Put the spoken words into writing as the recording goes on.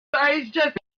It's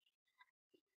just,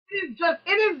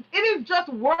 it is just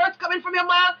words coming from your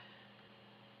mouth.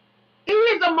 He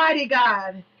is a mighty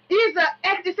God. He said,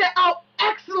 how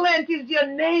excellent is your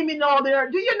name in all the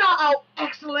earth. Do you know how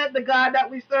excellent the God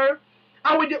that we serve?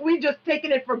 How we just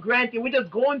taking it for granted. We're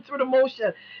just going through the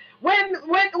motion. When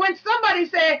somebody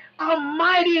say how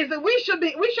mighty is it,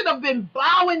 we should have been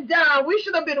bowing down. We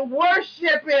should have been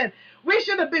worshiping. We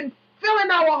should have been filling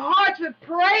our hearts with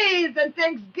praise and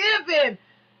thanksgiving.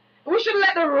 We should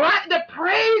let the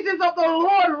praises of the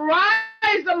Lord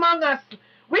rise among us.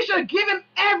 We should give him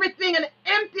everything and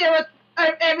empty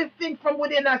everything from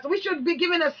within us. We should be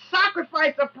giving a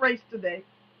sacrifice of praise today.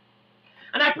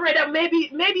 And I pray that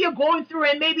maybe you're going through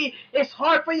it, maybe it's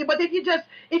hard for you, but if you just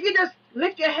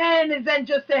lift your hands and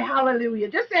just say hallelujah.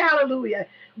 Just say hallelujah.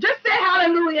 Just say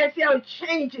hallelujah and see how it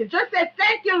changes. Just say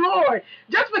thank you, Lord.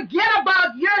 Just forget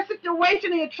about your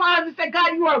situation and your trials and say,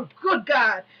 God, you are a good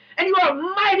God. And you are a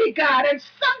mighty God. And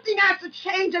something has to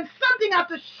change and something has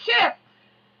to shift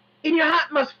in your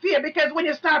atmosphere, because when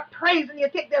you start praising, you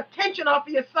take the attention off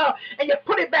of yourself and you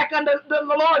put it back on the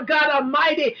Lord God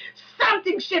Almighty.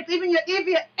 Something shifts, even your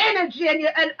energy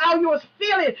and how you was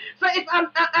feeling. So if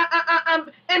I'm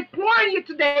imploring you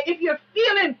today, if you're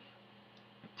feeling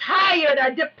tired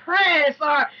or depressed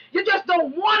or you just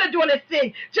don't want to do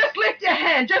anything, just lift your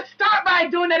hand. Just start by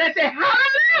doing it and say,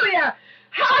 hallelujah,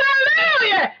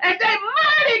 hallelujah, and say,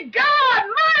 mighty God,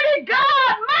 mighty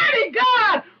God, mighty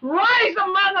God, rise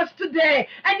among us today.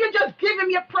 And you just give him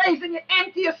your praise and you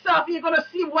empty yourself. You're going to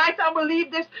see why I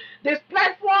believe this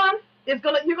platform is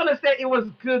you're going to say it was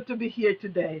good to be here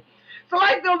today. So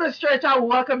Life Builders Church, I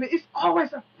welcome you. It's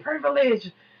always a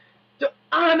privilege to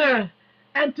honor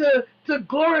and to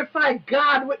glorify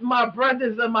God with my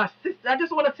brothers and my sisters. I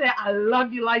just want to say I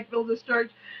love you, Life Builders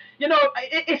Church.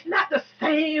 It's not the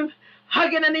same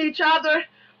hugging on each other,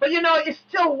 but it's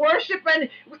still worship, and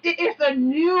it's a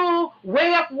new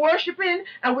way of worshiping,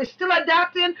 and we're still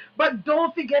adapting. But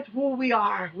don't forget who we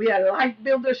are. We are Life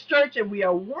Builders Church, and we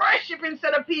are worshiping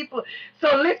set of people.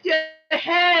 So lift your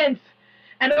hands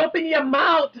and open your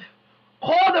mouth.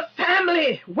 Call the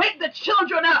family, wake the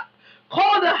children up,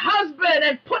 call the husband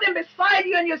and put him beside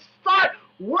you, and you start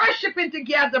worshiping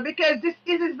together, because this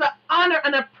is the honor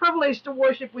and a privilege to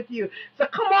worship with you. So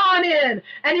come on in.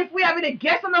 And if we have any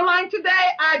guests on the line today,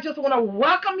 I just want to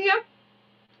welcome you.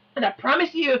 And I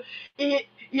promise you,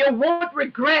 you won't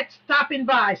regret stopping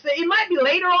by. So it might be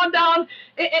later on down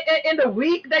in the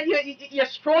week that you're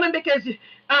strolling, because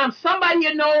somebody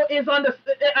is on the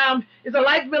is a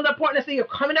life builder partner, so you're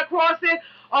coming across it,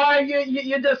 or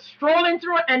you're just strolling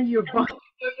through it and you're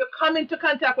coming to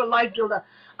contact with Life Builder.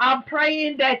 I'm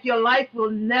praying that your life will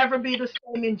never be the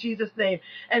same in Jesus' name.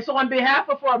 And so on behalf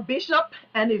of our bishop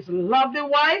and his lovely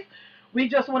wife, we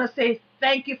just want to say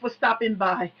thank you for stopping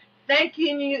by.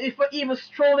 Thanking you for even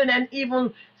strolling and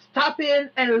even stopping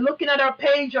and looking at our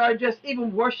page, or just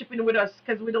even worshiping with us,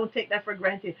 because we don't take that for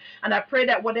granted. And I pray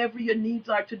that whatever your needs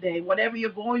are today, whatever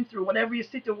you're going through, whatever your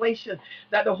situation,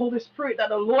 that the Holy Spirit, that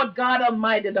the Lord God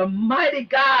Almighty, the mighty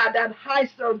God that I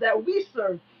serve, that we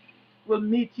serve, will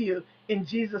meet you in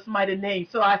Jesus' mighty name.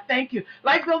 So I thank you.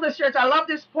 Life Builders Church, I love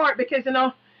this part, because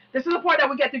this is the part that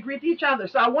we get to greet each other.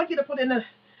 So I want you to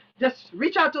just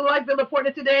reach out to Life Builder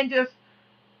Partner today and just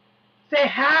say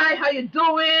hi, how you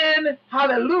doing?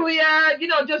 Hallelujah.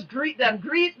 Just greet them.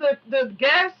 Greet the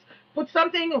guests. Put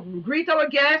something, greet our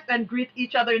guests, and greet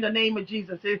each other in the name of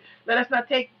Jesus. Let us not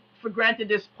take for granted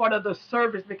this part of the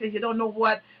service, because you don't know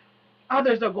what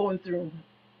others are going through.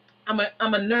 I'm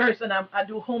a nurse, and I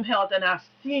do home health, and I've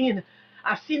seen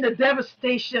the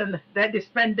devastation that this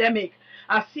pandemic.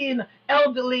 I've seen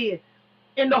elderly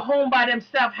in the home by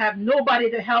themselves, have nobody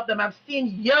to help them. I've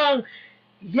seen young,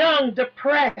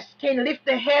 depressed, can lift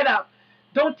their head up.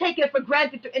 Don't take it for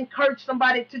granted to encourage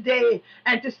somebody today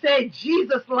and to say,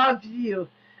 Jesus loves you.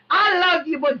 I love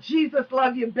you, but Jesus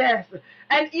loves you best.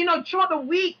 And, throughout the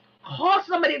week, call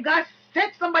somebody. If God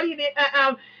sent somebody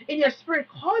in your spirit,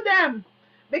 call them.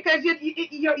 Because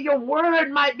your word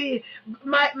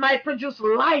might produce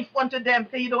life unto them,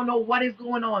 because you don't know what is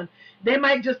going on. They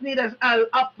might just need a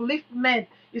upliftment.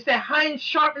 You say, iron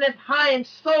sharpeneth iron,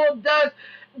 so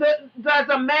does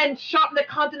a man sharpen the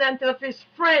countenance of his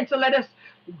friend. So let us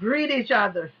greet each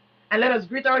other, and let us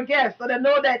greet our guests, so they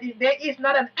know that there is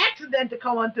not an accident to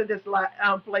come onto this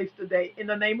place today. In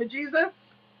the name of Jesus.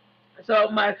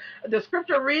 So the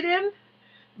scripture reading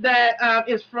that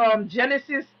is from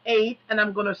Genesis 8, and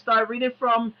I'm going to start reading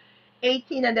from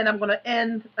 18, and then I'm going to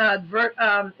end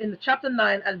in the chapter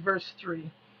 9 at verse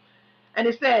 3. And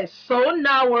it says, so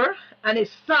Noah and his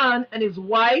son and his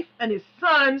wife and his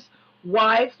sons'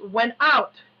 wives went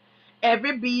out,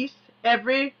 Every beast,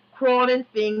 every crawling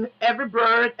thing, every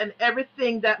bird, and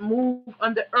everything that moved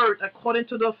on the earth according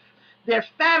to their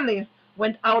family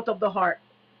went out of the ark.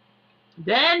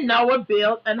 Then Noah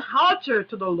built an altar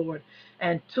to the Lord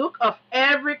and took of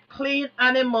every clean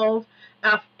animal,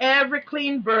 of every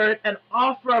clean bird, and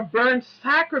offered a burnt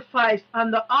sacrifice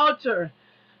on the altar.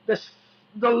 The,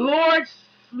 the Lord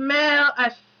smelled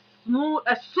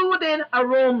a soothing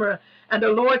aroma, and the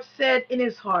Lord said in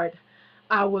his heart,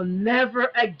 I will never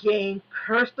again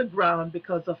curse the ground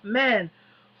because of man,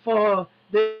 for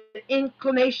the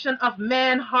inclination of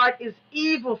man's heart is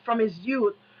evil from his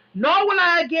youth, nor will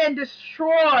I again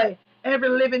destroy every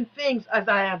living thing as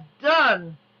I have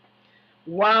done.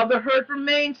 While the earth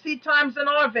remains, seed times and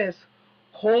harvest,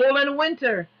 cold and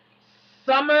winter,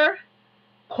 summer,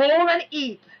 cold and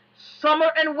heat,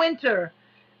 summer and winter,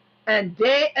 and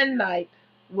day and night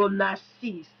will not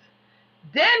cease.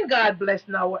 Then God blessed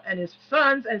Noah and his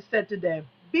sons and said to them,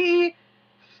 be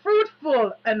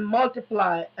fruitful and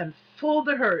multiply and fill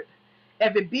the earth.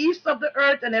 Every beast of the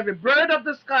earth and every bird of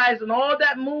the skies and all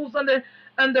that moves on the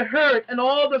earth and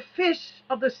all the fish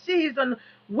of the seas and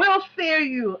will fear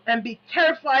you and be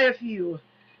terrified of you.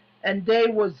 And they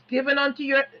are given unto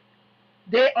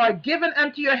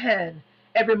your hand.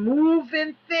 Every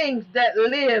moving things that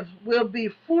live will be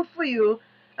food for you,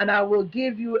 and I will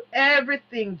give you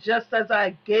everything just as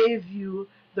I gave you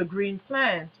the green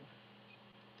plant.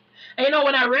 And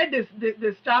when I read this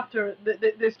chapter,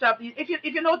 this chapter, if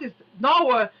you notice,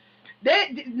 Noah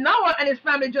and his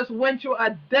family just went through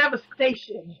a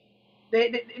devastation.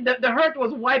 The earth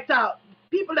was wiped out.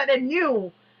 People that they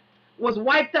knew was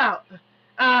wiped out.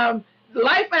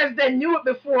 Life as they knew it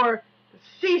before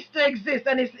ceased to exist,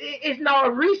 and it's now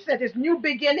a reset. It's new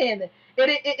beginning.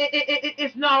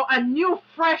 It's now a new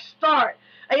fresh start.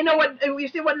 And you know what? You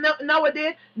see what Noah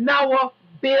did? Noah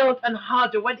built an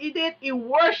altar. What he did? He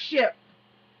worshiped.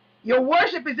 Your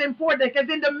worship is important because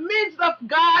in the midst of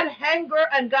God anger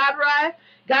and God wrath,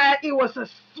 God, it was a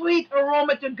sweet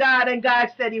aroma to God, and God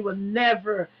said he will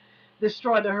never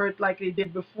destroy the earth like he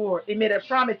did before. He made a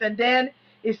promise, and then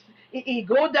he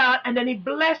go down, and then he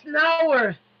blessed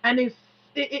Noah and his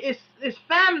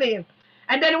family.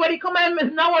 And then what he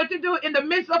commanded Noah to do in the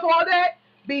midst of all that,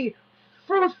 be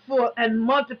fruitful and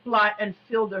multiply and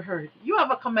fill the earth. You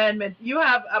have a commandment. You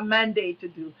have a mandate to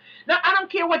do. Now, I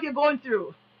don't care what you're going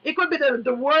through. It could be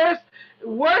the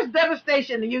worst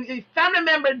devastation. Your family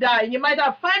member died. You might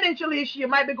have financial issue. You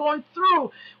might be going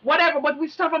through whatever. But we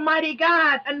serve a mighty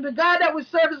God, and the God that we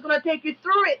serve is going to take you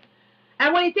through it.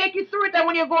 And when he take you through it, and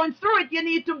when you're going through it, you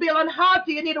need to build on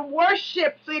altar. You need to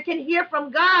worship so you can hear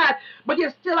from God. But you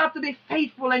still have to be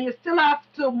faithful, and you still have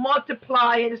to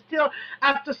multiply, and you still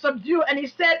have to subdue. And he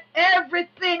said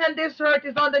everything on this earth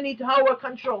is underneath our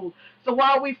control. So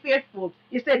while we're fearful,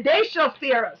 he said they shall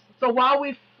fear us. So while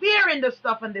we're fearing the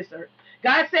stuff on this earth,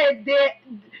 God said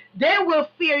they will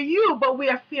fear you, but we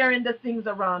are fearing the things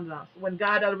around us when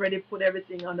God already put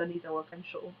everything underneath our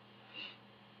control.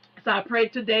 So I pray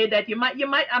today that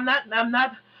I'm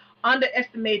not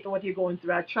underestimating what you're going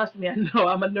through. I trust me, I know.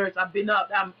 I'm a nurse.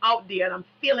 I'm out there and I'm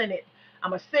feeling it.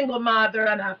 I'm a single mother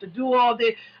and I have to do all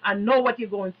this. I know what you're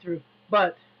going through.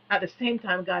 But at the same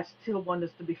time, God still wants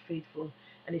us to be faithful,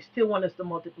 and he still wants us to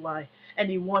multiply, and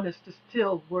he wants us to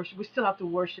still worship. We still have to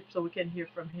worship so we can hear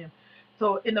from him.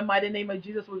 So in the mighty name of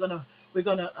Jesus, I'm gonna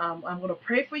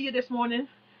pray for you this morning.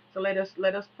 So let us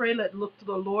pray. Let's look to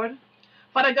the Lord.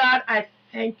 Father God, I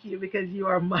thank you because you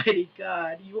are mighty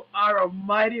God. You are a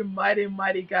mighty, mighty,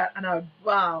 mighty God. And I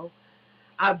bow.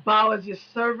 I bow as your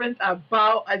servant. I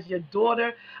bow as your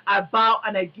daughter. I bow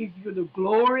and I give you the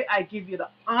glory. I give you the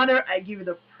honor. I give you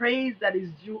the praise that is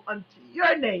due unto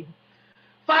your name.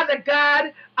 Father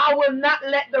God, I will not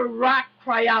let the rock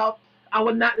cry out. I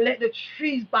will not let the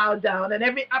trees bow down. And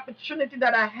every opportunity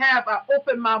that I have, I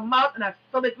open my mouth and I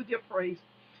fill it with your praise.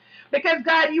 Because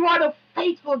God, you are the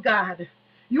faithful God.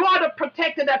 You are the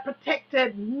protector that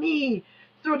protected me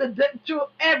through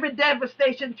every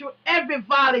devastation, through every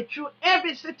valley, through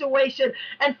every situation.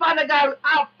 And Father God,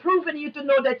 I've proven you to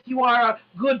know that you are a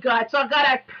good God. So God,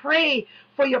 I pray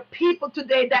for your people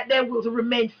today that they will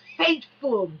remain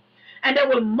faithful, and they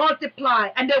will multiply,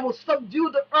 and they will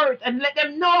subdue the earth, and let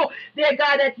them know, dear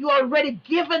God, that you already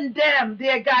given them,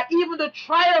 dear God, even the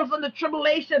trials and the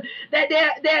tribulation that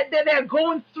they're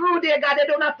going through, dear God, they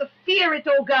don't have to fear it,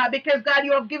 oh God, because God,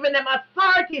 you have given them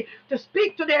authority to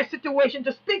speak to their situation,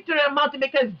 to speak to their mountain,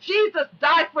 because Jesus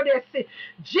died for their sin.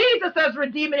 Jesus has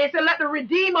redeemed it. He said, let the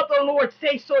redeemer of the Lord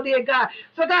say so, dear God.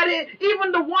 So God,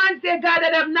 even the ones, dear God,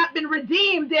 that have not been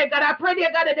redeemed, dear God, I pray,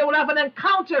 dear God, that they will have an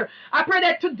encounter. I pray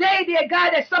that today, dear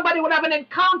God, that somebody would have an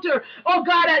encounter, oh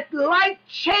God, a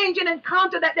life-changing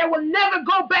encounter that they will never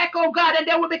go back, oh God, and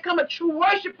they will become a true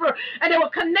worshiper, and they will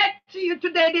connect to you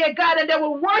today, dear God, and they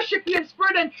will worship you in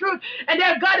spirit and truth, and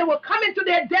dear God, they will come into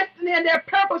their destiny and their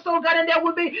purpose, oh God, and they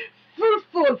will be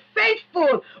fruitful,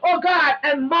 faithful, oh God,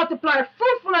 and multiply,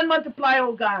 fruitful and multiply,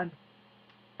 oh God.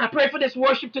 I pray for this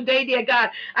worship today, dear God.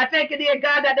 I thank you, dear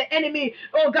God, that the enemy,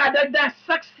 oh God, does not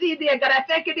succeed, dear God. I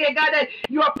thank you, dear God, that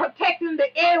you are protecting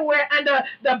the airway and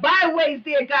the byways,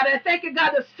 dear God. I thank you,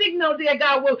 God, the signal, dear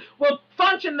God, will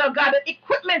function, oh God. The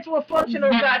equipment will function,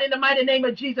 oh God, in the mighty name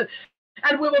of Jesus.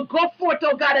 And we will go forth,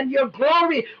 oh God, and your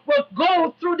glory will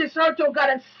go through this earth, oh God,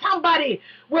 and somebody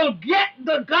will get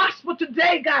the gospel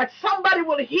today, God. Somebody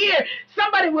will hear.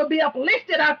 Somebody will be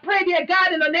uplifted. I pray, dear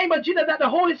God, in the name of Jesus, that the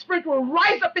Holy Spirit will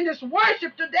rise up in this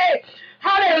worship today.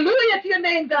 Hallelujah to your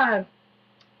name, God.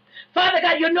 Father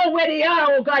God, you know where they are,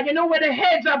 oh God. You know where their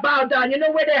heads are bowed down. You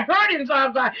know where their hurtings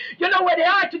are, God. You know where they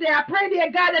are today. I pray,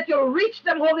 dear God, that you'll reach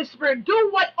them, Holy Spirit. Do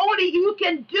what only you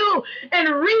can do and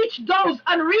reach those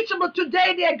unreachable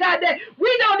today, dear God, that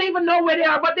we don't even know where they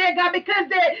are. But, dear God, because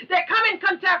they come in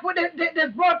contact with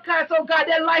this broadcast, oh God,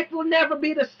 their life will never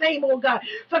be the same, oh God.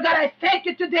 So, God, I thank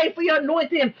you today for your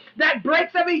anointing that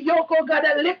breaks every yoke, oh God,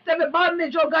 that lifts every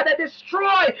bondage, oh God, that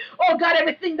destroy, oh God,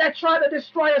 everything that tried to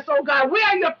destroy us, oh God. We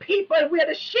are your people, and we are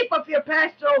the sheep of your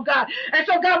pasture, oh God. And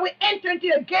so, God, we enter into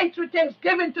your gates with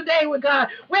thanksgiving today, oh God.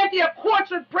 We enter your courts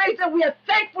with praise, and we are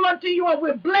thankful unto you, and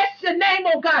we bless your name,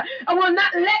 oh God. And we'll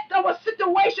not let our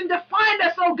situation define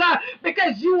us, oh God,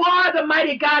 because you are the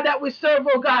mighty God that we serve,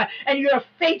 oh God. And you are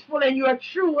faithful, and you are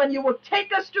true, and you will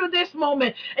take us through this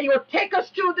moment, and you will take us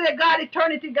through the God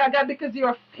eternity, God, because you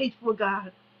are faithful,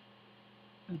 God.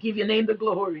 And give your name the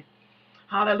glory.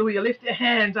 Hallelujah. Lift your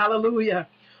hands. Hallelujah.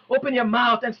 Open your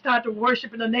mouth and start to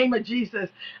worship in the name of Jesus.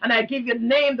 And I give your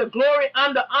name the glory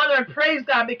and the honor and praise,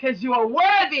 God, because you are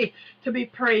worthy to be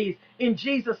praised in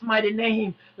Jesus' mighty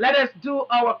name. Let us do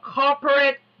our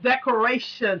corporate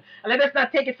declaration. And let us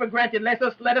not take it for granted. Let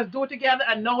us do it together.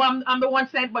 I know I'm the one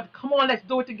saying, but come on, let's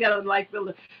do it together, Life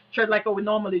Builder Church, like we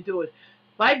normally do it.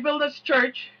 Life Builders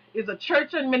Church is a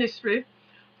church and ministry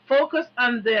focused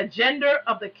on the agenda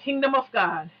of the kingdom of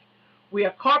God. We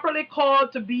are corporately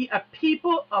called to be a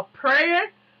people of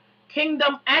prayer,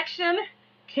 kingdom action,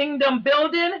 kingdom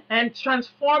building, and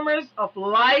transformers of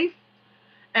life,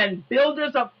 and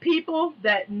builders of people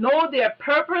that know their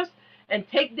purpose and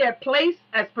take their place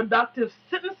as productive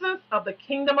citizens of the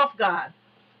kingdom of God.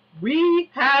 We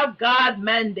have God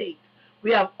mandate.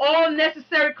 We have all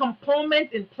necessary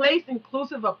components in place,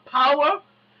 inclusive of power,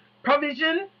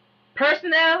 provision,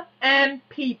 personnel, and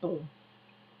people.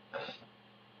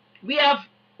 We have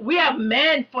we have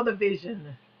men for the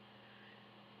vision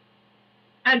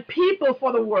and people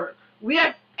for the work. We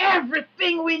have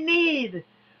everything we need.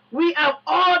 We have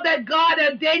all that God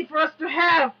ordained for us to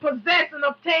have, possess, and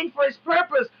obtain for His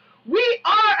purpose. We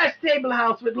are a stable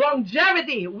house with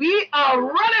longevity. We are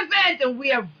relevant, and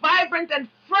we are vibrant and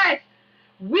fresh.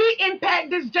 We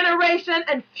impact this generation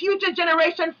and future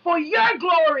generation for your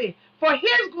glory, for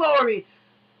His glory.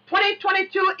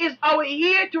 2022 is our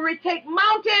year to retake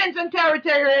mountains and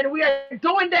territory, and we are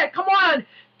doing that. Come on.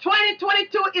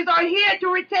 2022 is our year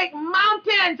to retake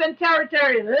mountains and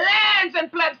territory, lands and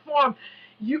platforms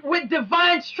with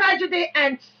divine strategy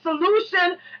and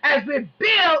solution as we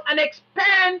build and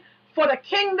expand for the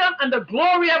kingdom and the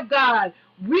glory of God.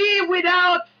 We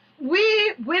without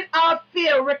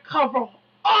fear recover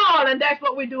all, and that's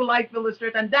what we do, like Village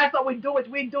Church, and that's what we do it.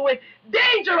 We do it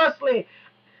dangerously.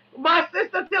 My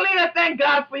sister Tillia, thank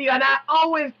God for you. And I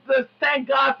always just thank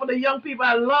God for the young people.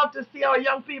 I love to see our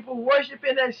young people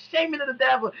worshiping and shaming the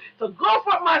devil. So go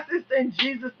for it, my sister, in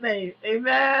Jesus' name.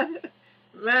 Amen.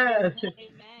 Amen. Amen.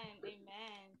 Amen.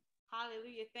 Amen.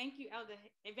 Hallelujah. Thank you, Elder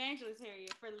Evangelist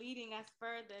Harriet, for leading us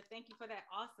further. Thank you for that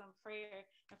awesome prayer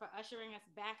and for ushering us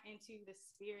back into the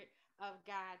Spirit of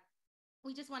God.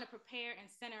 We just want to prepare and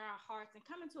center our hearts and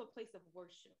come into a place of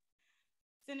worship.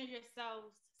 Center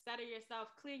yourselves, settle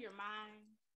yourself, clear your mind,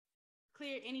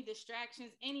 clear any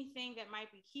distractions, anything that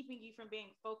might be keeping you from being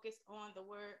focused on the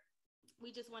word. We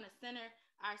just want to center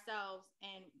ourselves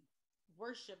and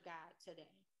worship God today.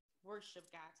 Worship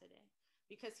God today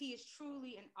because He is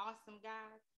truly an awesome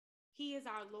God. He is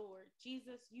our Lord.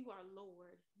 Jesus, you are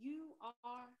Lord. You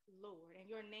are Lord, and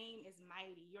your name is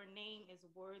mighty. Your name is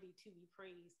worthy to be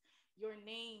praised. Your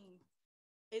name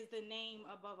is the name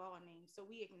above all names. So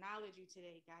we acknowledge you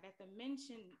today, God, at the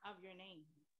mention of your name.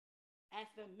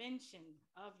 At the mention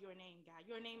of your name, God.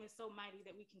 Your name is so mighty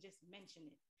that we can just mention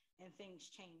it and things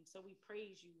change. So we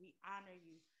praise you. We honor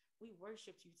you. We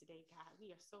worship you today, God. We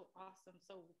are so awesome,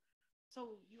 so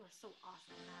So you are so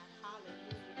awesome, God.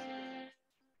 Hallelujah.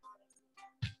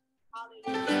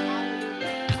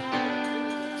 Hallelujah.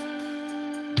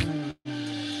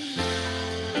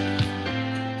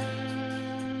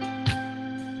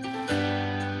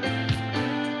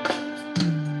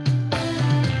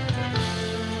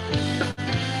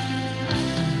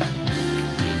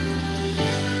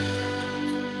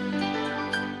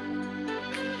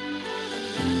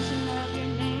 Mention of your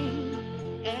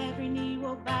name, every knee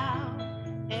will bow,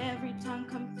 every tongue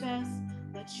confess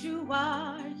that you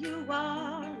are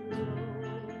Lord.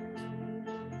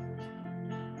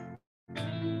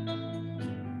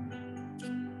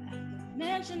 At the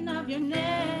mention of your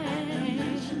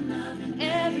name,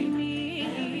 every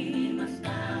knee must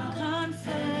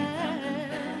confess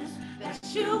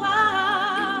that you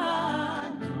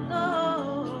are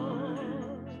Lord.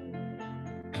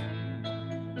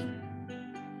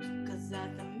 'Cause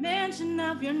at the mention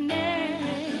of your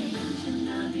name,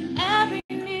 every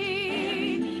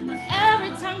knee, every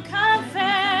tongue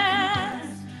confess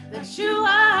that you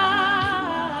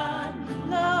are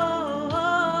Lord.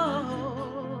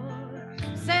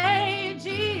 Say,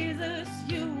 Jesus,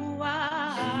 you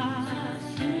are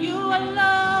Lord.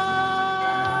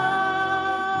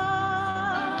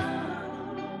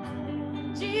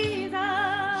 Jesus,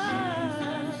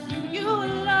 you are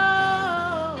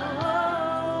Lord.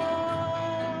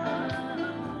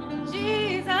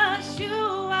 Jesus, you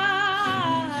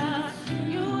are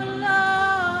Lord.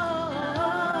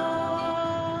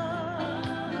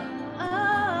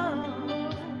 Oh,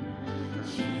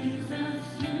 Jesus,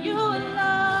 you are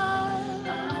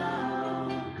Lord.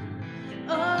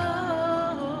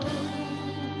 Oh,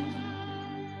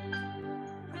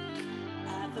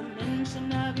 at the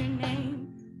mention of your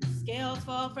name, scales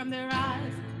fall from their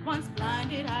eyes. Once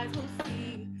blinded eyes will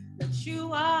see that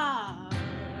you are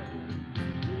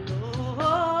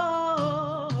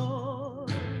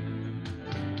Lord.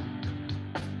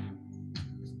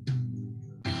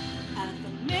 At the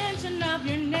mention of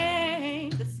your name,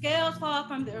 the scales fall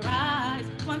from their eyes.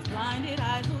 Once blinded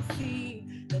eyes will see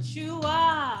that you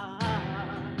are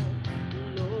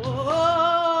Lord.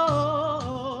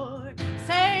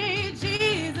 Say,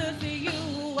 Jesus,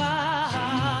 you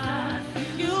are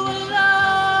Lord.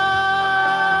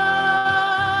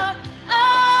 Oh,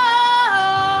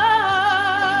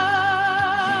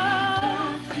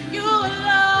 you are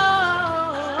Lord.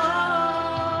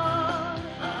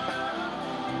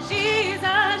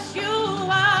 Jesus, you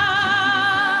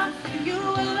are Lord.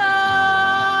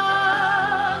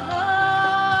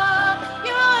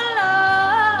 You are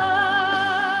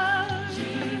Lord.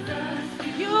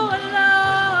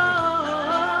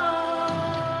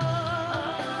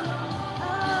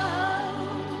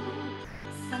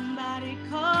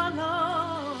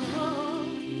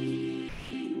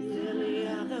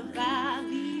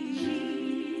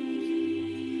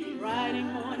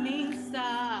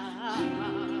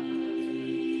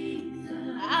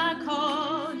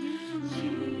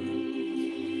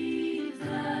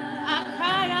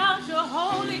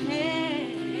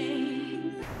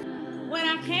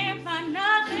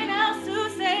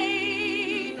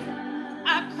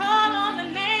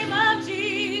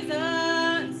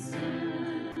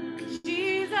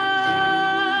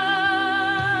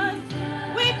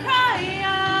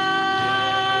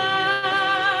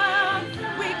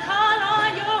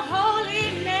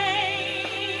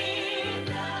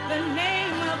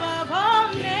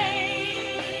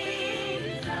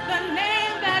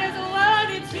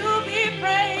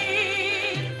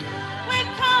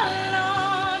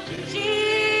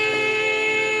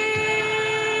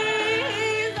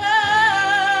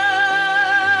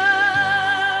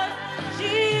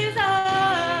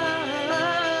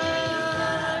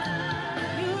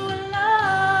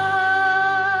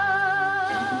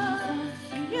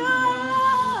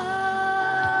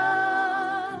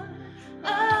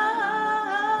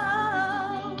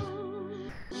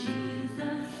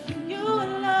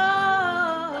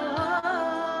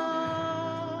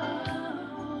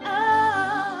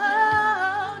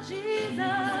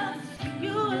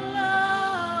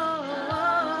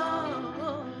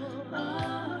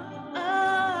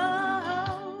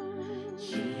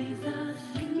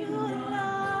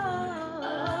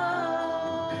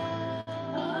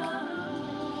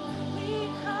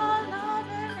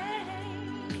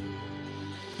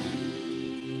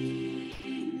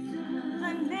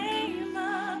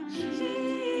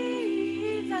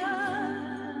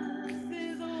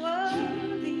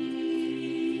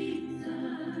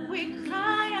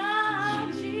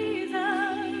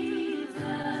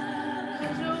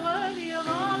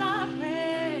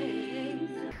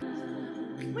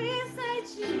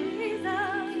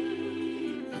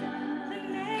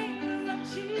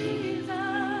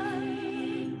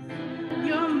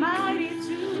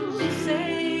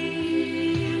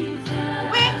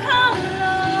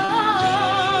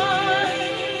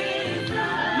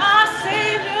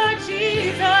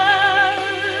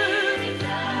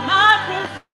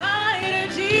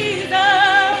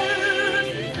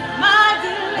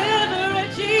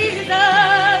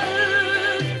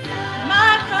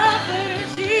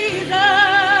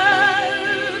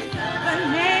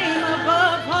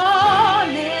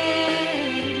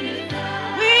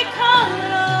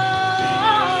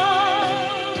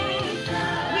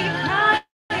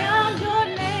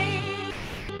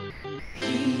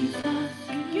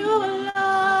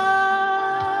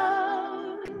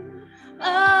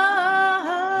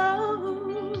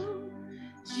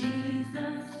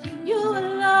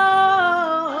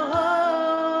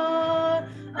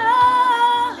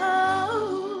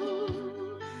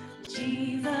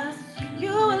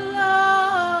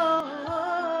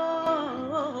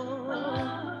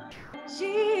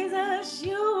 Jesus,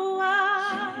 you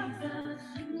are,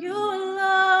 you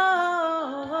alone.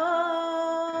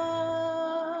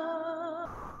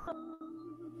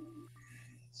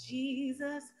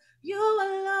 Jesus, you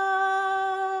alone.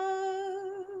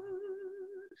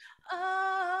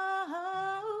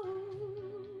 Oh,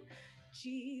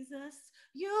 Jesus,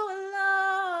 you alone.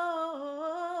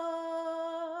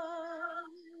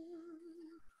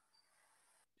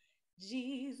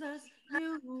 Jesus,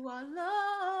 you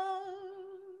alone.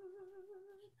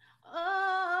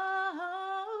 Oh,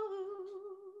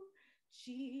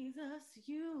 Jesus,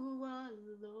 you are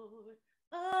Lord.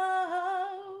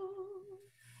 Oh.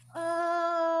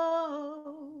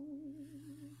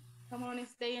 Come on and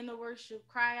stay in the worship.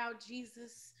 Cry out,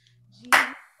 Jesus.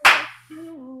 Jesus,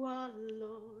 you are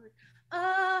Lord.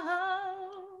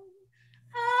 Oh.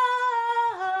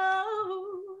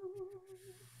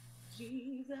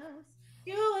 Jesus,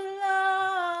 you alone.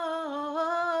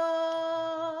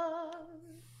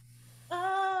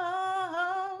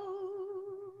 Oh,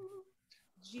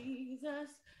 Jesus,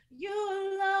 you alone.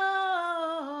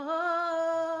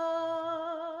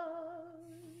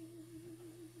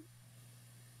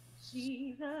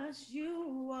 Jesus,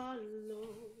 you are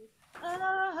Lord.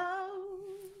 Oh,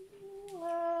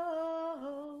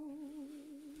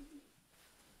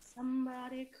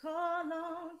 somebody call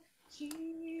on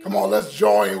Jesus. Come on, let's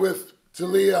join with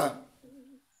Talia.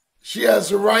 She has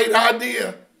the right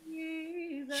idea.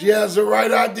 She has the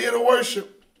right idea to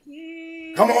worship.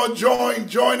 Come on, join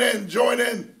in.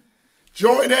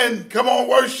 Come on,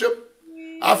 worship.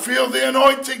 I feel the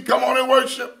anointing. Come on and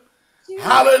worship.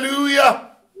 Hallelujah.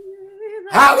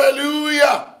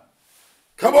 Hallelujah.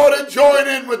 Come on and join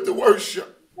in with the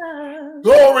worship.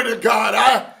 Glory to God.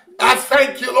 I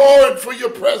thank you, Lord, for your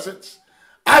presence.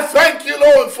 I thank you,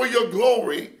 Lord, for your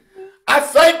glory. I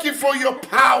thank you for your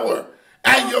power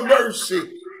and your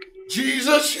mercy.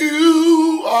 Jesus,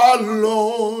 you are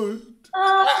Lord.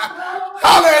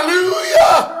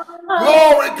 Hallelujah.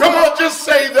 Glory. Come on, just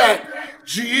say that.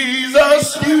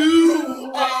 Jesus,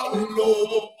 you are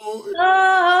Lord.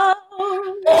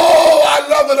 Oh, I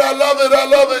love it. I love it. I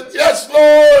love it. Yes,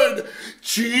 Lord.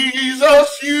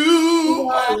 Jesus, you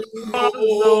are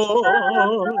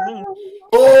Lord.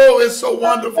 Oh, it's so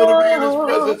wonderful to be in his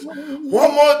presence.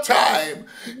 One more time.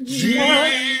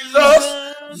 Jesus,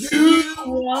 you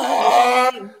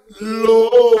are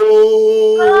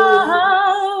Lord.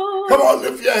 Come on,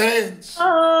 lift your hands.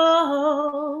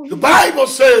 The Bible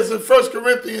says in 1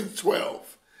 Corinthians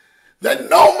 12 that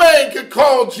no man can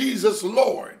call Jesus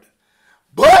Lord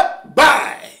but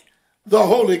by the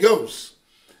Holy Ghost.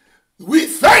 We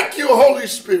thank you, Holy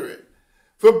Spirit,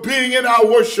 for being in our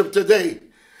worship today.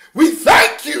 We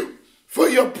thank you for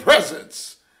your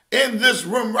presence in this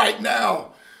room right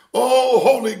now. Oh,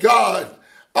 holy God,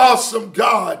 awesome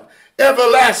God,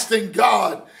 everlasting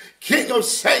God, King of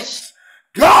saints,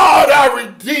 God, our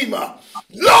Redeemer,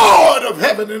 Lord of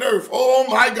heaven and earth. Oh,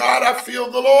 my God, I feel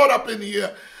the Lord up in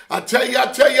here. I tell you,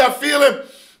 I feel him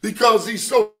because he's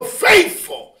so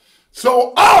faithful,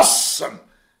 so awesome,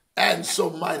 and so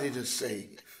mighty to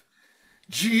save.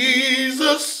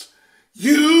 Jesus,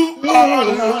 you are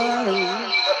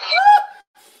Lord.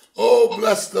 Oh,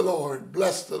 bless the Lord.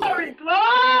 Bless the Lord.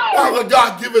 Father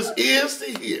God, give us ears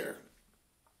to hear,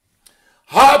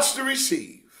 hearts to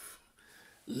receive,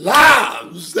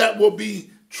 lives that will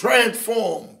be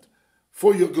transformed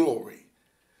for your glory.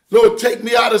 Lord, take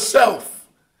me out of self.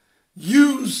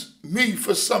 Use me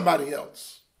for somebody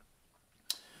else.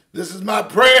 This is my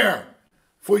prayer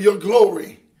for your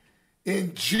glory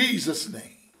in Jesus'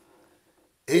 name.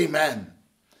 Amen.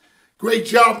 Great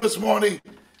job this morning,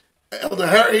 Elder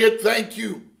Harriet. Thank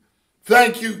you.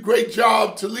 Thank you. Great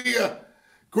job, Talia.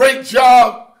 Great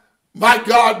job. My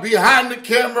God, behind the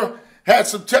camera had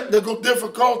some technical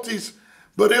difficulties,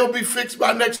 but it'll be fixed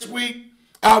by next week.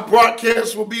 Our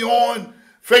broadcast will be on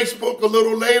Facebook a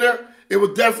little later. It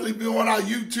will definitely be on our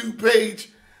YouTube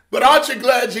page. But aren't you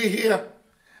glad you're here?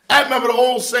 I remember the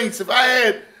old saints. If I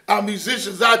had our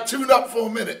musicians, I'd tune up for a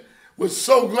minute. We're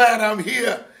so glad I'm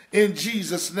here in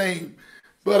Jesus' name.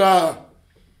 But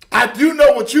I do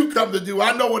know what you come to do.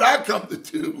 I know what I come to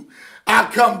do.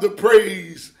 I come to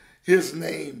praise his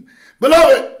name.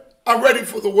 Beloved, I'm ready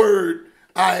for the word.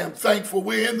 I am thankful.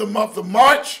 We're in the month of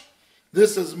March.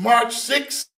 This is March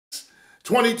 6th,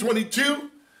 2022.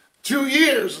 2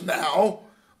 years now.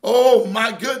 Oh,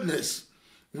 my goodness.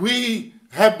 We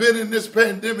have been in this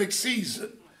pandemic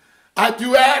season. I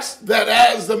do ask that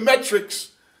as the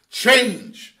metrics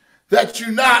change, that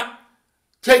you not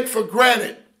take for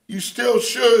granted. You still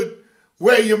should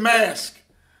wear your mask.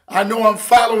 I know I'm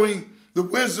following the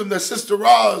wisdom that Sister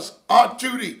Roz, Aunt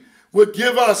Judy, would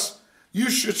give us you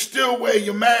should still wear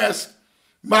your mask,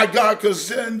 my God, because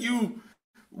then you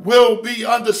will be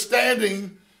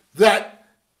understanding that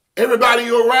everybody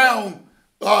you're around,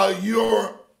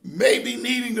 you're maybe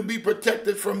needing to be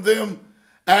protected from them,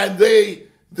 and they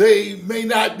may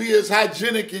not be as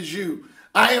hygienic as you.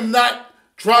 I am not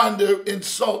trying to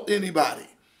insult anybody.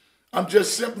 I'm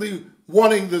just simply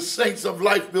wanting the saints of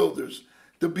Life Builders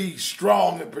to be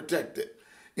strong and protected.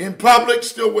 In public,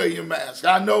 still wear your mask.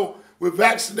 I know we're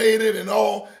vaccinated and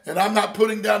all, and I'm not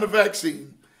putting down the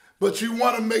vaccine, but you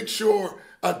want to make sure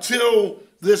until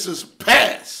this is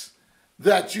passed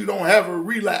that you don't have a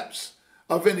relapse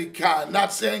of any kind.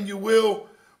 Not saying you will,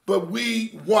 but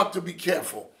we want to be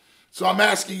careful. So I'm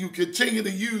asking you, continue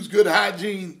to use good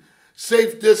hygiene,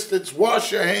 safe distance,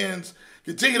 wash your hands,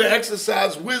 continue to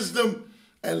exercise wisdom,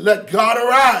 and let God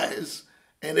arise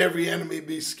and every enemy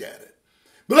be scattered.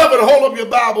 Beloved, hold up your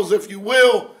Bibles if you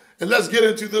will, and let's get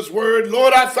into this word.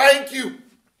 Lord, I thank you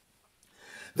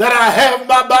that I have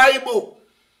my Bible.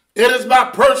 It is my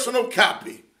personal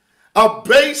copy of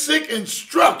basic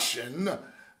instruction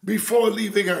before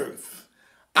leaving earth.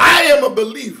 I am a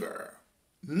believer,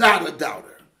 not a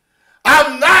doubter.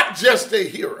 I'm not just a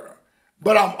hearer,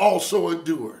 but I'm also a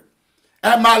doer.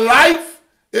 And my life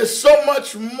is so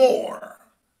much more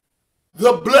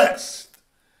the blessed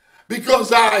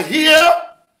because I hear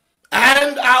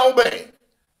and I obey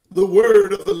the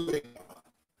word of the living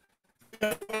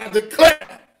God. I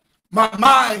declare my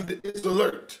mind is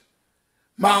alert.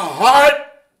 My heart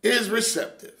is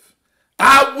receptive.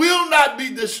 I will not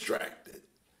be distracted,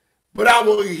 but I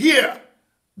will hear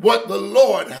what the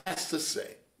Lord has to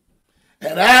say.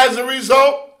 And as a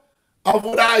result of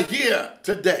what I hear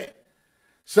today,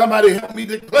 somebody help me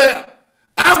declare,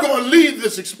 I'm going to leave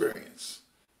this experience.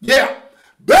 Yeah,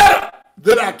 better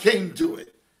than I came to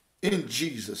it in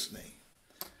Jesus' name.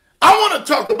 I want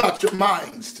to talk about your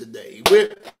minds today.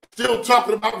 We're still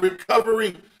talking about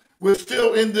recovery. We're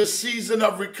still in this season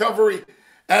of recovery.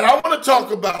 And I want to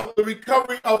talk about the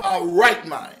recovery of our right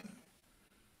mind.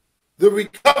 The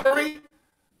recovery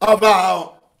of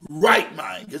our right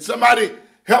mind. Can somebody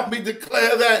help me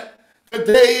declare that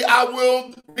today I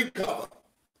will recover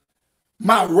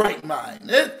my right mind?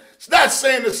 It's not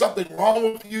saying there's something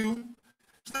wrong with you.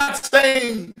 It's not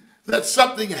saying that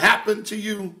something happened to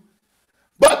you.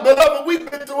 But, beloved, we've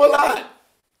been through a lot.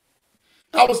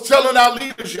 I was telling our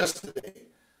leaders yesterday,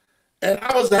 and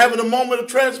I was having a moment of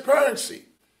transparency.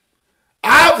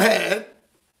 I've had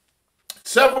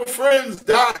several friends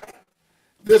die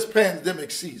this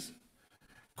pandemic season.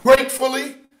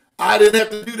 Gratefully, I didn't have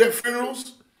to do their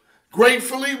funerals.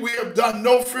 Gratefully, we have done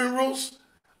no funerals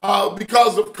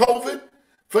because of COVID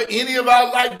for any of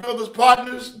our Life Builders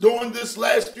partners during this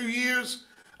last few years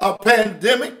of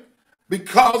pandemic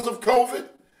because of COVID.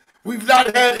 We've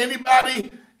not had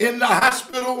anybody in the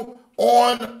hospital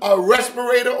on a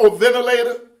respirator or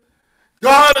ventilator.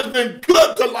 God has been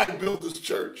good to Life Builders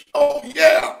Church. Oh,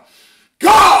 yeah.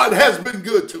 God has been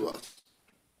good to us.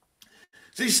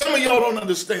 See, some of y'all don't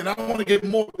understand. I don't want to get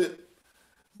morbid.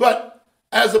 But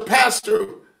as a pastor,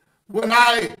 when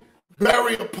I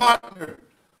bury a partner,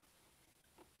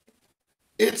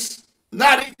 it's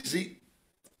not easy.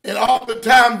 And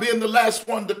oftentimes being the last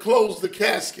one to close the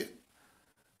casket,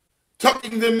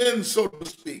 tucking them in, so to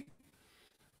speak.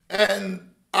 And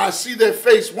I see their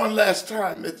face one last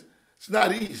time. It's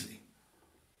not easy.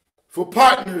 For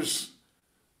partners,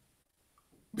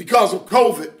 because of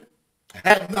COVID,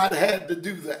 have not had to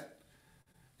do that.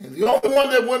 And the only one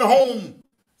that went home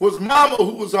was Mama,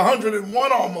 who was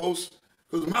 101 almost,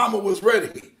 because Mama was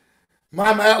ready.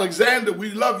 Mama Alexander,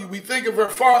 we love you. We think of her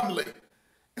fondly.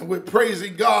 And we're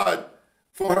praising God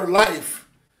for her life.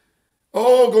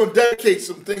 Oh, going to dedicate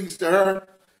some things to her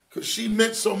because she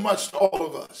meant so much to all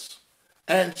of us.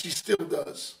 And she still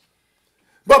does.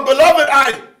 But beloved,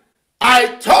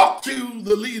 I talked to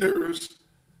the leaders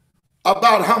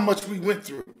about how much we went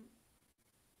through.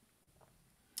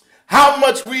 How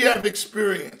much we have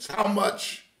experienced. How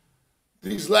much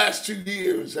these last 2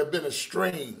 years have been a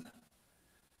strain.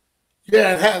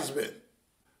 Yeah, it has been.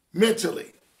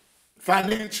 Mentally,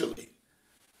 financially,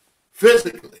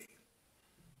 physically,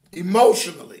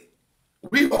 emotionally.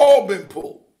 We've all been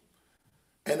pulled.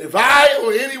 And if I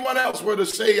or anyone else were to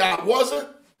say I wasn't,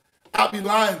 I'd be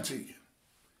lying to you.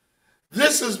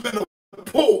 This has been a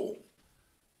pull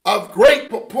of great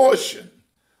proportion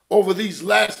over these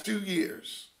last 2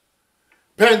 years.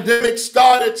 Pandemic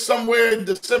started somewhere in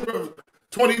December of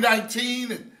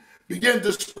 2019 and began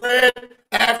to spread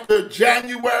after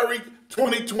January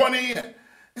 2020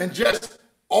 and just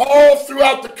all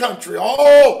throughout the country,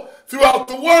 all throughout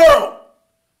the world,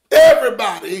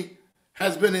 everybody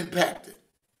has been impacted.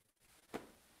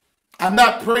 I'm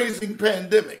not praising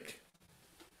pandemic,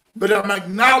 but I'm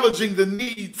acknowledging the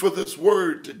need for this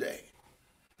word today.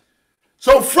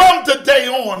 So from today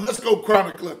on, let's go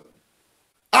chronicler.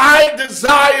 I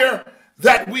desire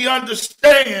that we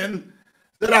understand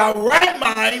that our right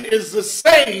mind is the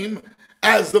same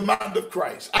as the mind of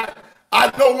Christ.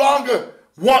 I no longer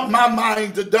want my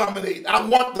mind to dominate. I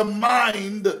want the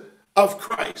mind of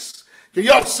Christ. Can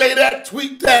y'all say that?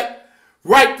 Tweet that.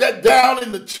 Write that down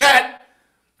in the chat.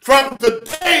 From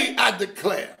today, I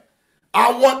declare,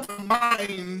 I want the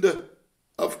mind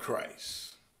of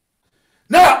Christ.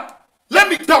 Now, let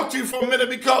me talk to you for a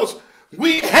minute, because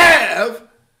we have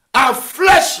our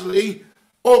fleshly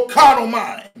or carnal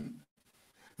mind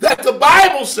that the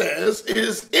Bible says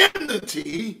is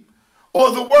enmity,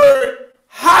 or the word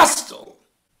hostile,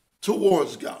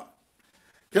 towards God.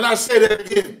 Can I say that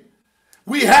again?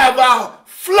 We have our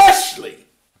fleshly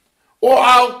or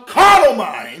our carnal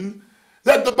mind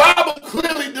that the Bible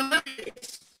clearly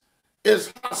delineates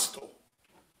is hostile.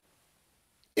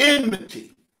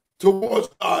 Enmity towards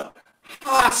God.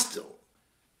 Hostile.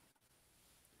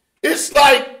 It's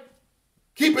like,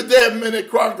 keep it there a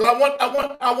minute, Chronicle. I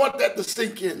want that to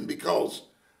sink in, because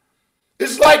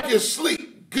it's like you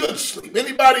sleep, good sleep.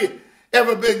 Anybody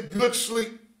ever been good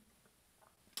sleep?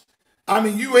 I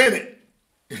mean, you in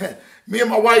it. Me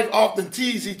and my wife often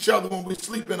tease each other when we're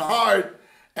sleeping hard,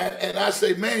 and I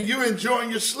say, man, you're enjoying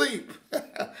your sleep.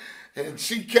 And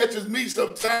she catches me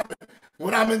sometimes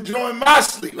when I'm enjoying my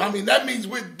sleep. I mean, that means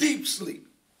we're deep sleep.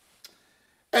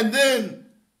 And then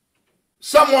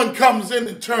someone comes in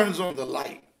and turns on the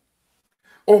light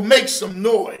or makes some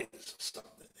noise or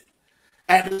something.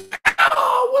 And it's,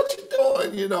 oh, what you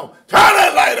doing? You know, turn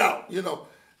that light out. You know,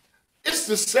 it's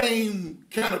the same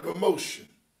kind of emotion.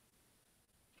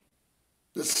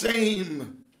 The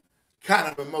same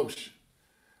kind of emotion.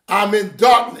 I'm in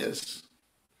darkness.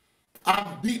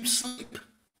 I'm deep sleep.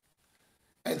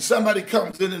 And somebody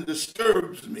comes in and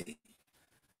disturbs me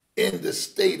in the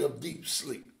state of deep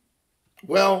sleep.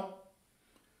 Well,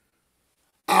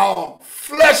 our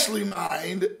fleshly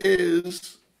mind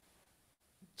is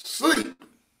sleep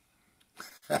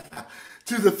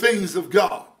to the things of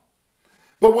God.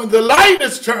 But when the light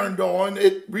is turned on,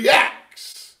 it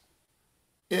reacts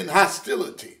in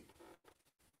hostility.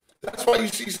 That's why you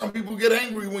see some people get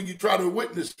angry when you try to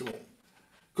witness to them,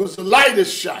 because the light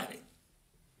is shining.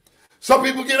 Some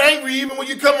people get angry even when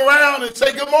you come around and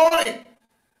say good morning,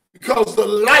 because the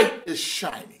light is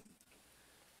shining.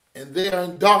 And they are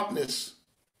in darkness,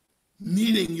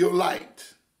 needing your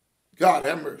light. God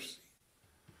have mercy.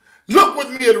 Look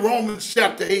with me at Romans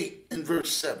chapter 8 and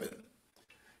verse 7.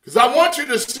 Because I want you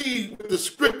to see what the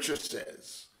scripture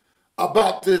says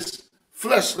about this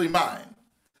fleshly mind.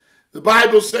 The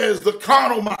Bible says the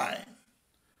carnal mind,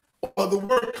 or the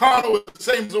word carnal is the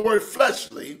same as the word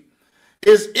fleshly,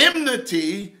 is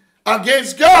enmity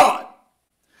against God.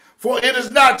 For it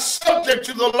is not subject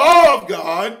to the law of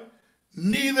God,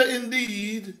 neither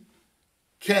indeed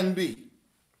can be.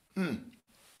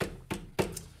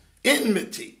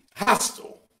 Enmity,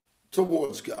 hostile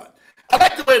towards God. I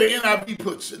like the way the NIV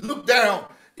puts it. Look down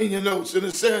in your notes, and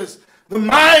it says, the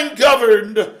mind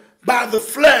governed by the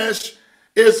flesh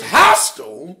is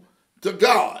hostile to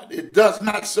God. It does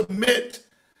not submit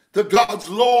to God's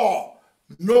law,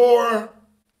 nor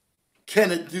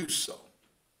can it do so.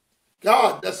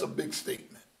 God, that's a big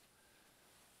statement.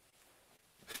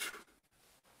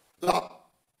 The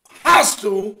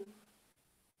hostile,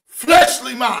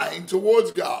 fleshly mind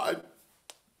towards God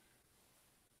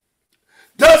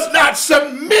does not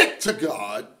submit to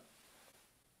God,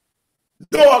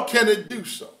 nor can it do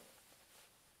so.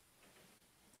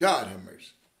 God have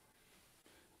mercy.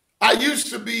 I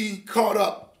used to be caught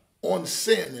up on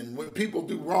sin and when people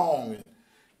do wrong.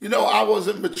 You know, I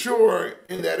wasn't mature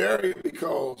in that area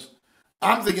because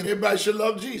I'm thinking everybody should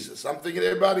love Jesus. I'm thinking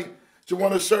everybody should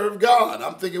want to serve God.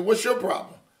 I'm thinking, what's your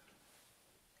problem?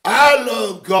 I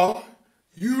love God.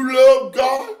 You love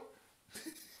God?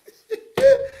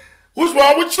 What's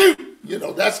wrong with you? You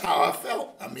know, that's how I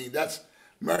felt. I mean, that's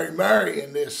Mary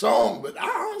in their song, but I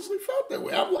honestly felt that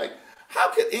way. I'm like, how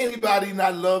can anybody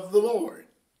not love the Lord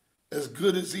as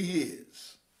good as he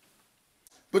is?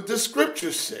 But the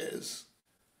scripture says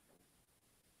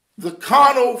the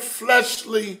carnal,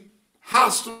 fleshly,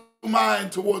 hostile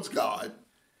mind towards God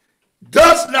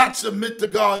does not submit to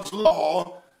God's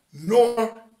law,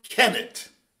 nor can it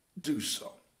do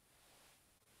so.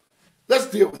 Let's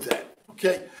deal with that,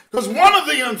 okay? Because one of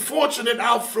the unfortunate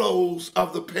outflows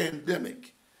of the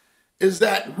pandemic is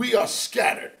that we are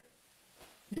scattered.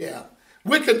 Yeah.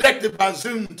 We're connected by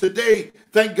Zoom today.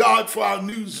 Thank God for our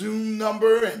new Zoom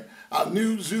number and our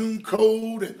new Zoom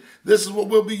code, and this is what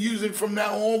we'll be using from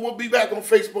now on. We'll be back on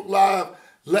Facebook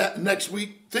Live next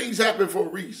week. Things happen for a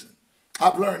reason.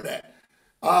 I've learned that.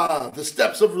 The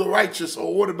steps of the righteous are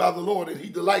ordered by the Lord, and he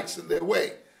delights in their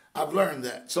way. I've learned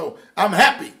that. So I'm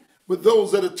happy with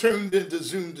those that are tuned into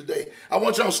Zoom today. I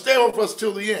want y'all to stay with us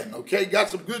till the end, okay? Got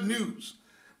some good news.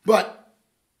 But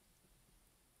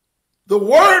the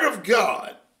word of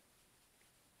God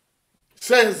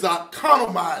says the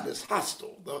carnal mind is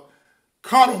hostile. The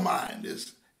carnal mind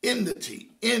is in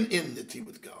enmity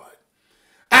with God.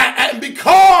 And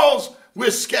because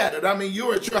we're scattered, I mean,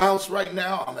 you're at your house right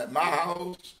now. I'm at my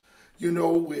house. You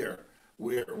know, we're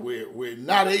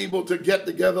not able to get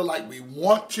together like we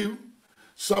want to.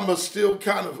 Some are still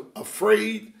kind of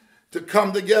afraid to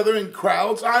come together in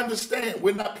crowds. I understand.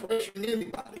 We're not pressuring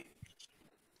anybody.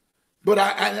 But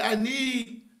I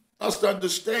need us to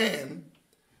understand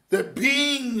that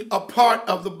being a part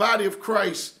of the body of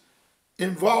Christ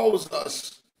involves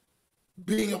us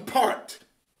being apart.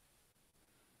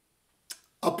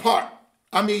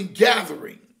 I mean,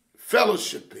 gathering,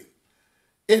 fellowshipping,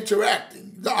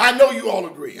 interacting. I know you all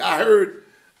agree. I heard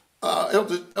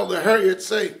Elder Harriet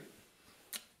say,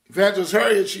 Evangelist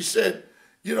Harriet, she said,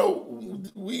 you know,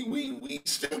 we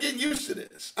still get used to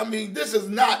this. I mean, this is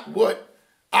not what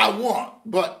I want,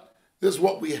 but this is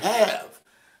what we have.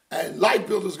 And Life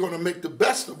Builder is going to make the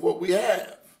best of what we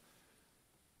have.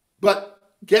 But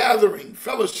gathering,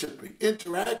 fellowshipping,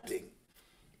 interacting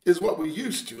is what we're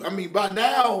used to. I mean, by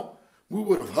now, we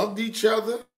would have hugged each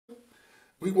other.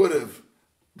 We would have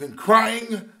been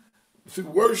crying through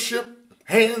worship,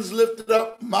 hands lifted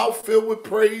up, mouth filled with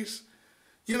praise.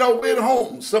 You know, we're at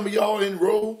home. Some of y'all in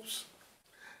robes.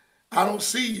 I don't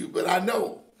see you, but I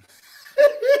know.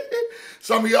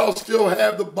 Some of y'all still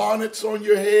have the bonnets on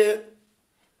your head.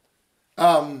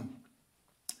 Some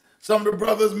of the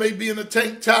brothers may be in a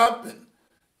tank top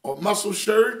or muscle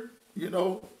shirt, you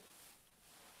know,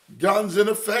 guns in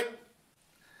effect.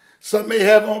 Some may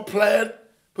have on plaid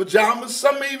pajamas.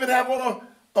 Some may even have on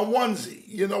a onesie.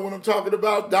 You know what I'm talking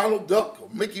about? Donald Duck or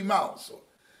Mickey Mouse or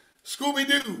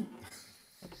Scooby-Doo.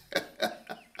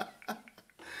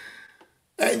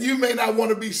 And you may not want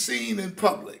to be seen in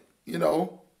public, you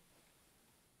know.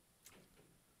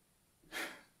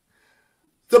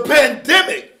 The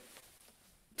pandemic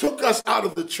took us out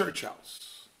of the church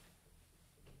house.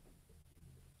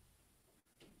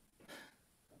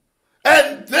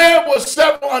 And there were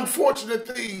several unfortunate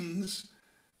things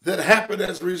that happened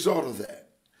as a result of that.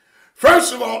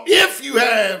 First of all, if you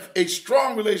have a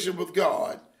strong relationship with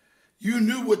God, you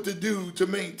knew what to do to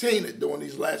maintain it during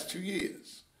these last 2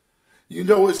 years. You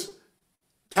know it's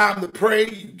time to pray.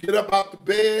 You get up out the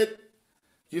bed,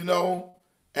 you know,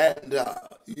 and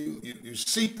you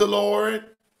seek the Lord.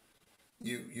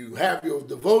 You have your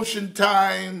devotion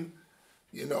time.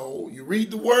 You know, you read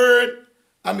the word.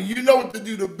 I mean, you know what to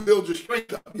do to build your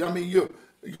strength up. I mean,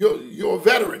 you're a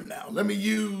veteran now. Let me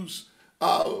use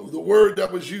the word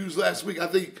that was used last week. I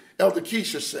think Elder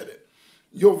Keisha said it.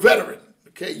 You're a veteran.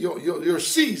 Okay, you're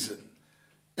seasoned.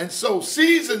 And so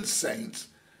seasoned saints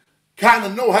kind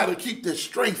of know how to keep their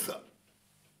strength up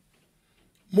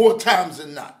more times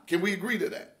than not. Can we agree to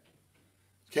that?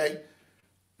 Okay.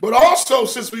 But also,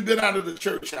 since we've been out of the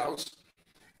church house,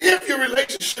 if your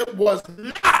relationship was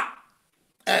not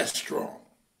as strong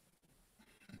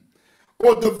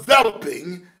or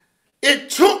developing, it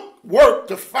took work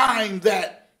to find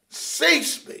that safe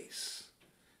space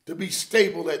to be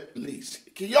stable at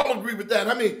least. Can y'all agree with that?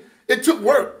 I mean, it took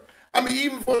work. I mean,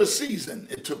 even for the season,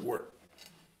 it took work.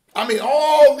 I mean,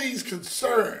 all these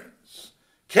concerns.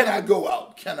 Can I go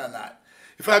out? Can I not?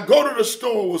 If I go to the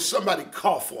store, will somebody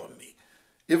cough on me?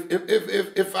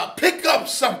 If I pick up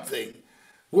something,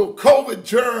 will COVID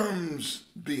germs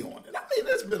be on it? I mean,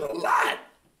 there's been a lot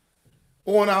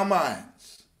on our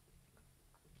minds.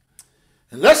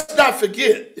 And let's not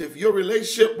forget, if your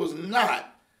relationship was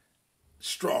not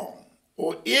strong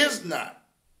or is not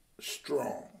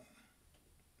strong,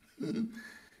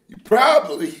 you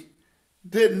probably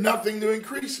did nothing to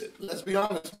increase it. Let's be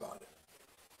honest about it.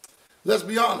 Let's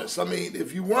be honest. I mean,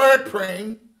 if you weren't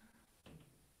praying,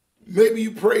 maybe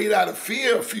you prayed out of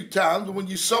fear a few times, but when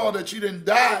you saw that you didn't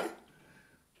die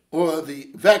or the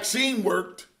vaccine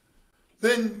worked,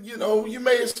 then, you know, you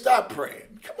may have stopped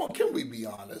praying. Come on, can we be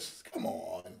honest? Come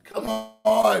on, come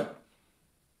on.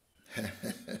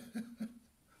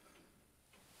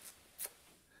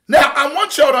 Now, I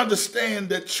want y'all to understand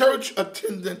that church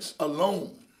attendance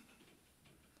alone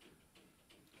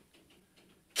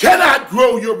cannot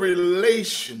grow your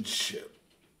relationship.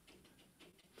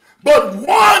 But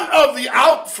one of the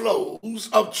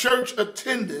outflows of church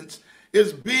attendance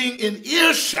is being in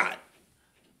earshot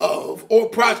of or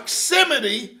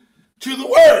proximity to the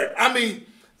word. I mean,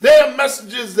 there are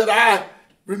messages that I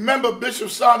remember Bishop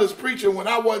Saunders preaching when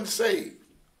I wasn't saved.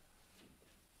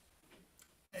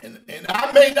 And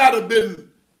I may not have been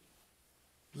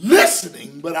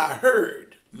listening, but I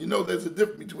heard. You know, there's a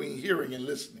difference between hearing and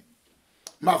listening.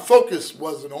 My focus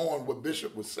wasn't on what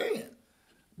Bishop was saying,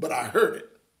 but I heard it.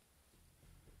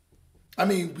 I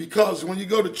mean, because when you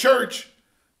go to church,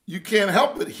 you can't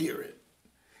help but hear it.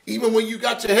 Even when you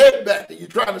got your head back and you're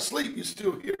trying to sleep, you're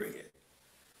still hearing it.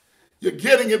 You're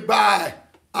getting it by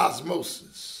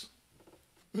osmosis.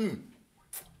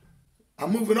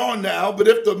 I'm moving on now, but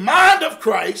if the mind of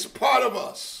Christ, part of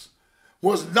us,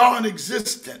 was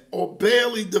non-existent or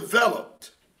barely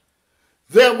developed,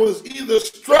 there was either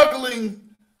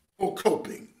struggling or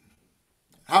coping.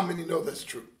 How many know that's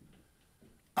true?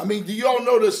 I mean, do y'all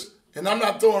notice, and I'm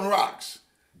not throwing rocks,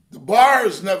 the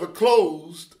bars never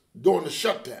closed during the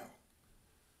shutdown.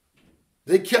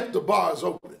 They kept the bars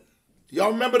open.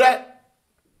 Y'all remember that?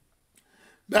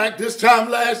 Back this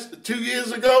time 2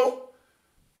 years ago,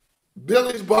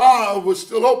 Billy's Bar was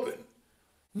still open.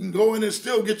 You can go in and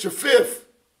still get your fifth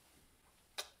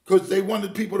because they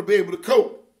wanted people to be able to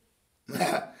cope.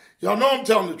 Y'all know I'm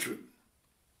telling the truth.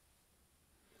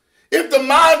 If the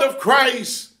mind of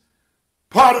Christ,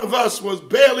 part of us, was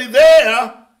barely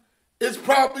there, it's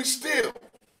probably still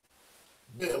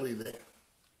barely there.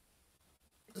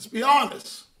 Let's be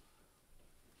honest.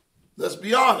 Let's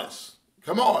be honest.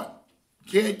 Come on.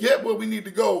 Can't get where we need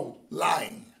to go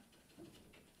lying.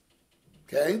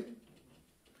 Okay?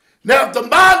 Now, if the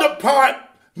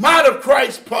mind of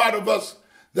Christ part of us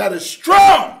that is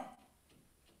strong,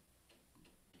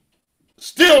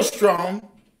 still strong,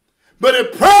 but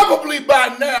it probably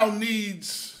by now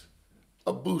needs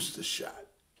a booster shot.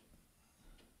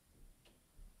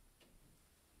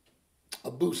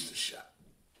 A booster shot.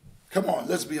 Come on,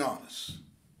 let's be honest.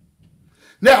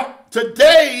 Now,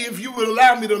 today, if you would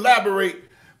allow me to elaborate,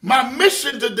 my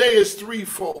mission today is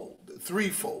threefold.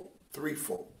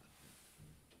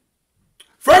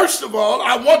 First of all,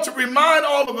 I want to remind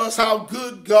all of us how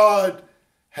good God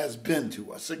has been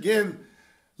to us. Again,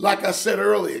 like I said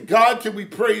earlier, God, can we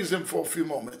praise him for a few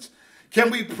moments? Can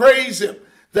we praise him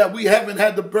that we haven't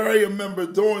had to bury a member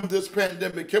during this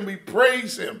pandemic? Can we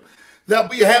praise him that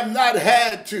we have not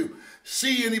had to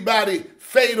see anybody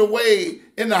fade away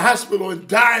in the hospital and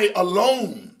die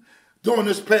alone during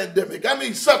this pandemic? I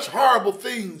mean, such horrible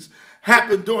things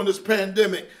happened during this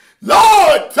pandemic.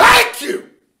 Lord, thank you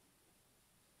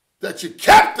that you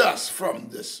kept us from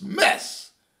this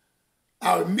mess.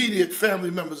 Our immediate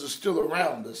family members are still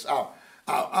around us.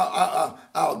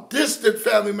 Our distant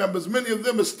family members, many of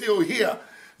them are still here.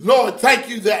 Lord, thank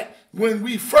you that when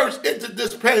we first entered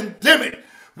this pandemic,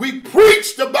 we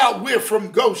preached about we're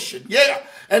from Goshen. Yeah,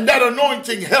 and that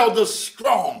anointing held us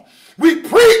strong. We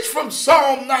preached from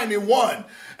Psalm 91,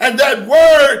 and that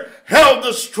word held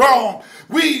us strong.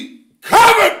 We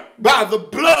covered by the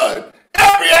blood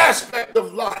every aspect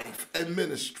of life and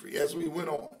ministry as we went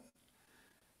on.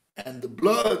 And the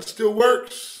blood still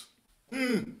works.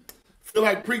 Feel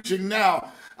like preaching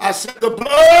now. I said the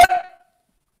blood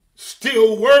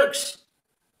still works.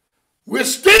 We're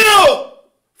still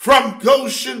from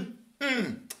Goshen.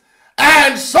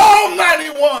 And Psalm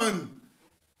 91,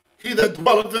 he that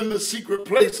dwelleth in the secret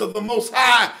place of the Most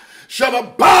High shall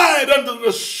abide under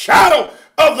the shadow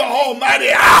of the Almighty.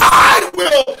 I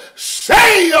will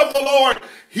say of the Lord,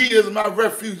 he is my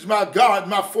refuge, my God,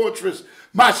 my fortress,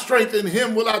 my strength. In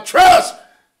him will I trust.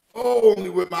 Only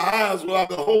with my eyes will I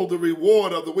behold the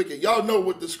reward of the wicked. Y'all know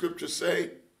what the scriptures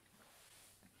say.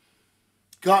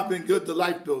 God been good to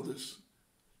Life Builders.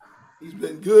 He's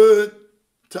been good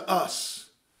to us.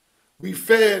 We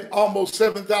fed almost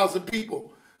 7,000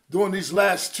 people during these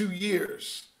last 2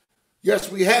 years.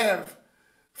 Yes, we have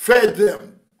fed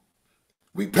them.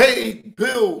 We paid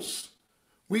bills.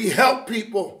 We helped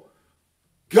people.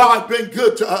 God been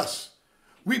good to us.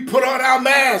 We put on our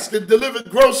mask and delivered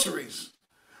groceries.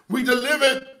 We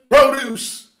delivered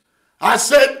produce. I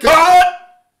said, God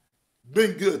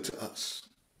been good to us.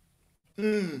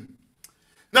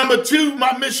 Number two,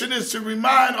 my mission is to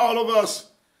remind all of us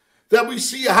that we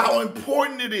see how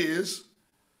important it is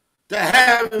to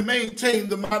have and maintain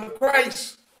the mind of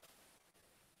Christ.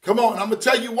 Come on, I'm going to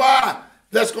tell you why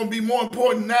that's going to be more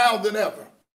important now than ever.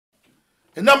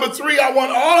 And number three, I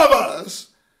want all of us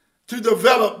to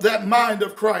develop that mind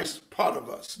of Christ part of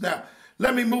us. Now,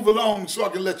 let me move along so I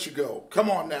can let you go. Come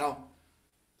on now.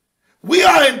 We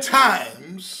are in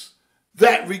times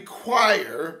that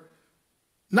require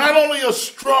not only a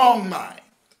strong mind,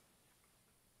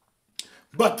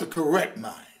 but the correct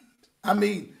mind. I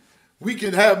mean, we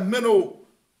can have mental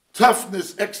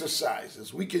toughness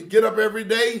exercises. We can get up every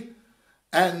day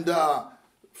and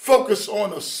focus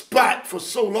on a spot for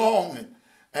so long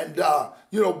and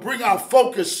bring our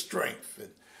focus strength. And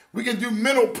we can do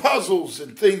mental puzzles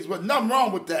and things, but nothing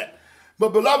wrong with that.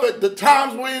 But beloved, the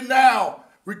times we're in now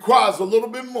requires a little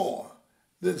bit more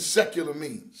than secular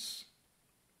means.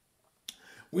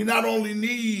 We not only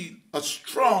need a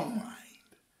strong mind,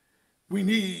 we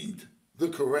need the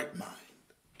correct mind.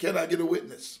 Can I get a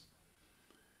witness?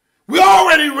 We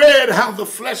already read how the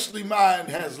fleshly mind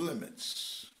has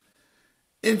limits.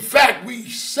 In fact, we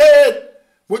said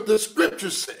what the scripture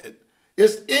said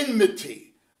is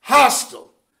enmity,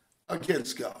 hostile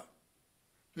against God.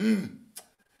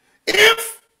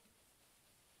 If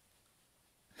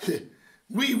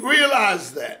we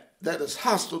realize that is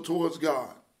hostile towards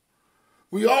God,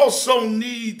 we also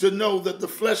need to know that the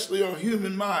fleshly or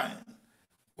human mind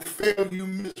will fail you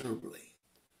miserably.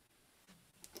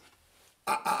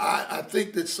 I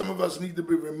think that some of us need to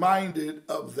be reminded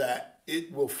of that.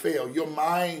 It will fail. Your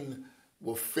mind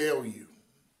will fail you.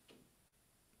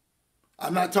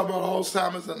 I'm not talking about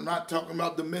Alzheimer's. I'm not talking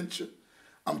about dementia.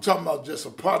 I'm talking about just a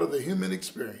part of the human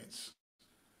experience.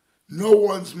 No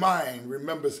one's mind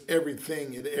remembers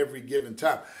everything at every given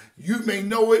time. You may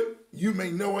know it. You may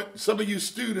know it. Some of you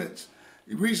students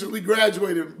recently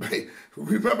graduated.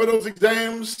 Remember those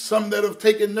exams? Some that have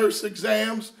taken nurse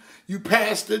exams. You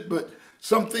passed it, but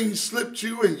some things slipped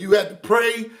you and you had to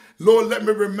pray. Lord, let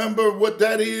me remember what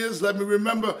that is. Let me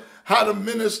remember how to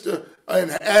minister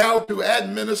and how to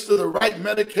administer the right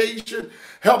medication.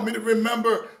 Help me to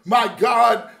remember, my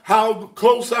God, how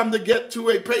close I'm to get to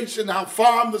a patient, how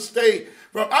far I'm to stay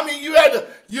from. I mean, you had to,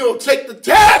 take the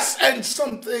test, and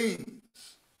some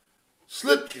things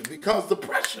slipped you because the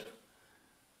pressure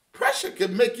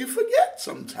can make you forget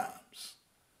sometimes.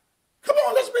 Come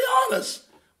on, let's be honest.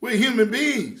 We're human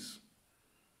beings.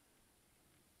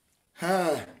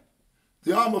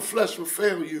 The arm of flesh will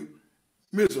fail you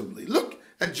miserably. Look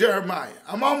at Jeremiah.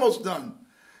 I'm almost done.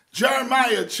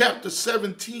 Jeremiah chapter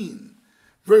 17,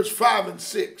 verse 5 and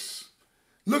 6.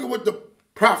 Look at what the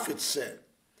prophet said.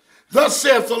 Thus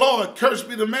saith the Lord, cursed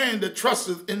be the man that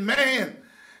trusteth in man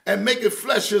and maketh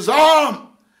flesh his arm,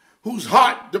 whose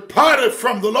heart departeth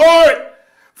from the Lord,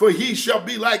 for he shall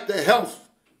be like the heath,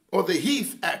 or the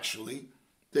heath actually,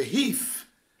 the heath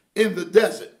in the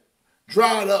desert,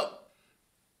 dried up,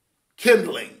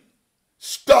 kindling,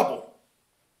 stubble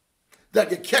that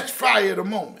could catch fire at a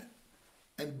moment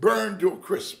and burn to a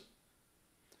crisp,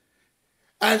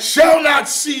 and shall not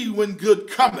see when good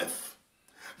cometh,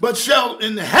 but shall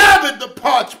inhabit the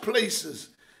parched places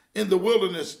in the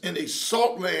wilderness, in a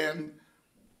salt land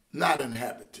not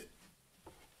inhabited.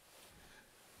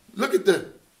 Look at the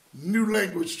New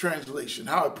Language Translation,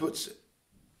 how it puts it.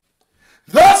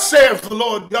 Thus saith the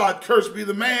Lord God, cursed be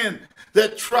the man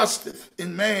that trusteth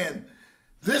in man.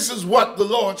 This is what the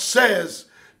Lord says.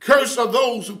 Cursed are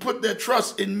those who put their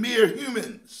trust in mere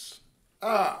humans,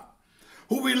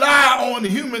 who rely on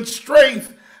human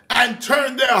strength and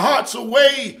turn their hearts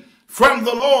away from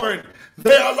the Lord.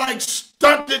 They are like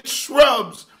stunted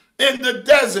shrubs in the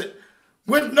desert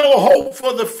with no hope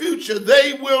for the future.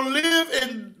 They will live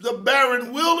in the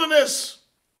barren wilderness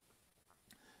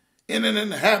in an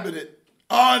uninhabited,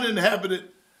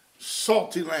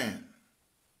 salty land.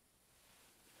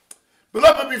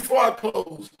 Beloved, before I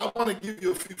close, I want to give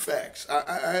you a few facts.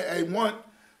 I want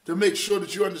to make sure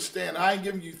that you understand I ain't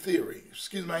giving you theory.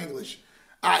 Excuse my English.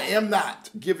 I am not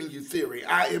giving you theory.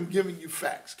 I am giving you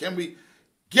facts. Can we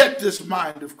get this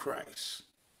mind of Christ?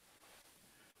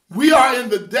 We are in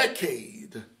the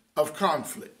decade of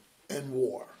conflict and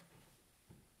war.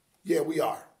 Yeah, we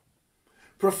are.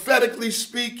 Prophetically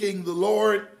speaking, the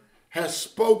Lord has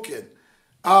spoken.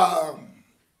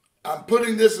 I'm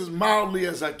putting this as mildly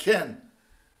as I can.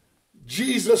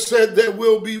 Jesus said there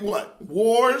will be what?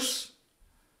 Wars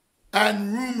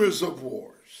and rumors of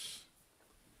wars.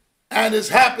 And it's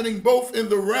happening both in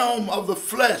the realm of the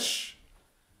flesh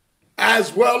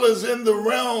as well as in the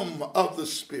realm of the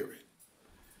spirit.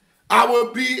 I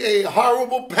would be a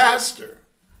horrible pastor.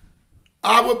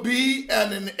 I would be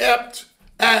an inept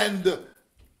and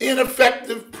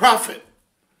ineffective prophet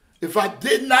if I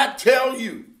did not tell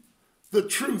you the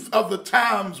truth of the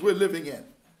times we're living in.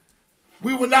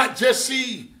 We will not just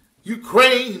see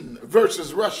Ukraine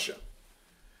versus Russia.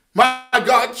 My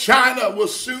God, China will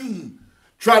soon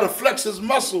try to flex his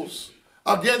muscles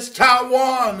against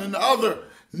Taiwan and other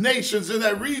nations in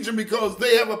that region because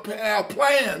they have a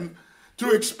plan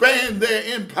to expand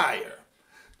their empire,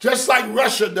 just like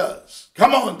Russia does.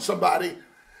 Come on, somebody.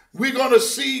 We're going to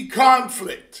see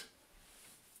conflict.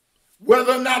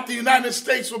 Whether or not the United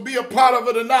States will be a part of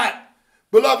it or not,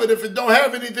 Beloved, if it don't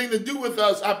have anything to do with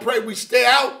us, I pray we stay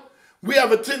out. We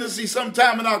have a tendency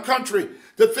sometime in our country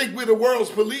to think we're the world's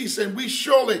police, and we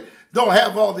surely don't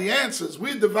have all the answers.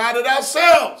 We're divided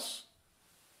ourselves.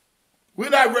 We're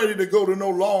not ready to go to no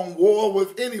long war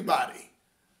with anybody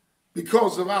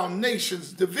because of our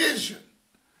nation's division.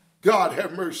 God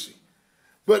have mercy.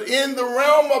 But in the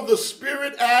realm of the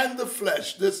spirit and the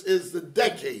flesh, this is the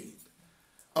decade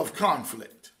of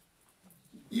conflict.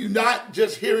 You're not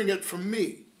just hearing it from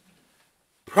me.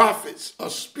 Prophets are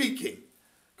speaking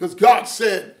because God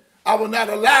said, I will not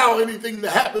allow anything to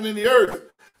happen in the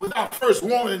earth without first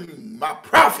warning my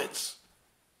prophets.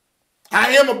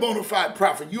 I am a bona fide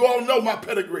prophet. You all know my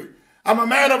pedigree. I'm a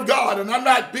man of God, and I'm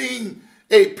not being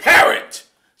a parrot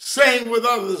saying what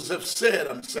others have said.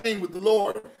 I'm saying what the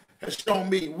Lord has shown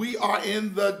me. We are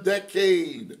in the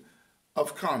decade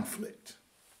of conflict.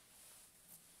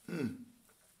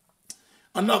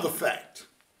 Another fact.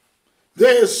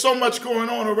 There is so much going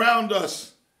on around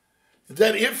us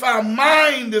that if our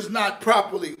mind is not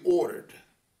properly ordered,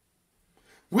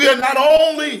 we are not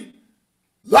only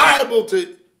liable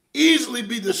to easily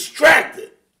be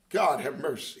distracted, God have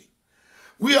mercy,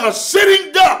 we are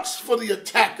sitting ducks for the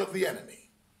attack of the enemy.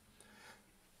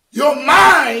 Your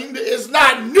mind is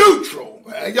not neutral.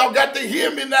 Y'all got to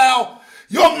hear me now.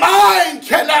 Your mind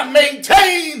cannot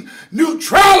maintain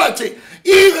neutrality.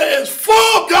 Either it's for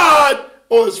God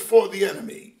or it's for the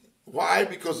enemy. Why?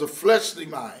 Because the fleshly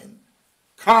mind,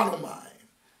 carnal mind,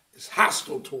 is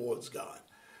hostile towards God.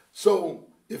 So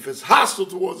if it's hostile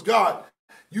towards God,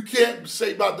 you can't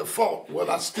say by default, well,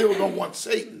 I still don't want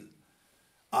Satan.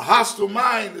 A hostile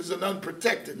mind is an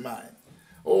unprotected mind.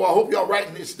 Oh, I hope y'all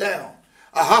writing this down.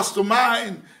 A hostile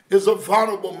mind is a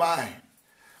vulnerable mind.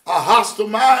 A hostile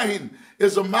mind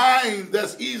is a mind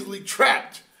that's easily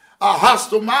trapped. A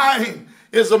hostile mind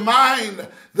is a mind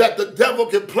that the devil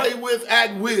can play with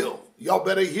at will. Y'all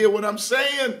better hear what I'm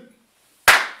saying.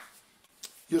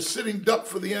 You're sitting duck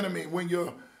for the enemy when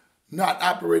you're not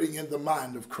operating in the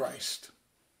mind of Christ.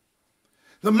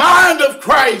 The mind of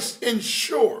Christ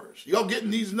ensures, y'all getting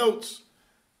these notes?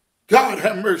 God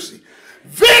have mercy.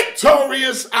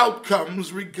 Victorious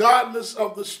outcomes regardless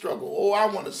of the struggle. Oh, I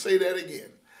want to say that again.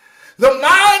 The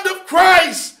mind of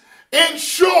Christ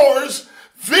ensures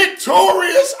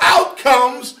victorious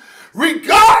outcomes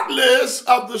regardless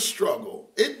of the struggle.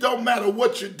 It don't matter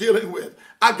what you're dealing with.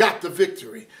 I got the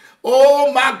victory.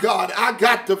 Oh my God, I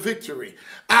got the victory.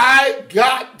 I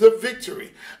got the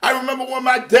victory. I remember when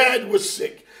my dad was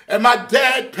sick and my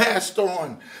dad passed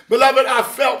on. Beloved, I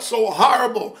felt so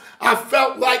horrible. I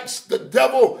felt like the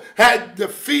devil had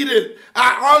defeated.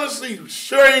 I honestly,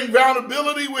 sharing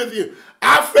vulnerability with you,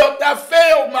 I felt I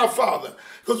failed my father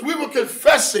because we were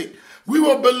confessing. We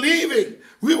were believing.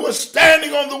 We were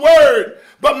standing on the word.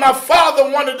 But my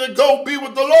father wanted to go be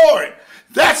with the Lord.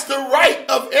 That's the right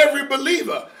of every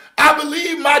believer. I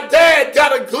believe my dad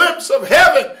got a glimpse of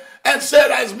heaven and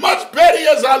said, as much Betty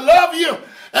as I love you,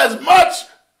 as much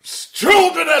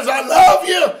children as I love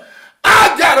you,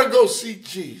 I got to go see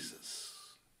Jesus.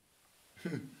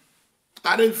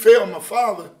 I didn't fail my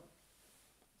father.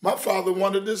 My father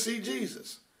wanted to see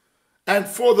Jesus. And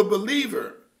for the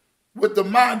believer with the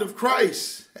mind of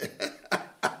Christ,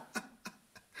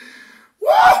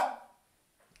 well,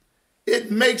 it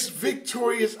makes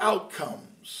victorious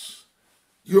outcomes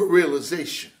your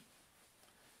realization.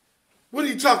 What are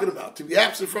you talking about? To be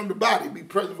absent from the body, be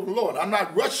present for the Lord. I'm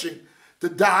not rushing to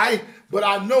die, but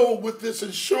I know with this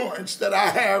assurance that I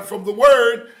have from the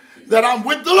word that I'm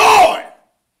with the Lord.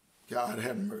 God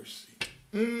have mercy.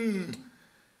 Woo.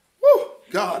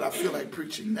 God, I feel like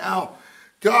preaching now.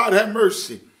 God have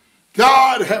mercy.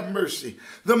 God have mercy.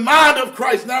 The mind of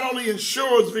Christ not only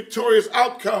ensures victorious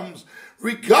outcomes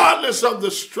regardless of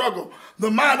the struggle, the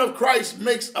mind of Christ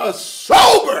makes us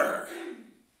sober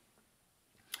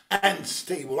and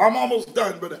stable. I'm almost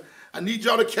done, but I need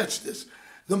y'all to catch this.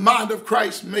 The mind of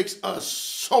Christ makes us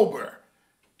sober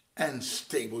and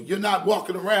stable. You're not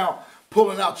walking around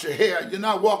pulling out your hair. You're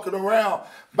not walking around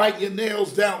biting your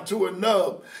nails down to a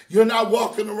nub. You're not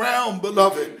walking around,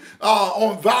 beloved,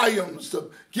 on volumes to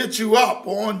get you up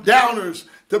or on downers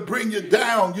to bring you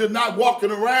down. You're not walking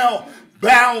around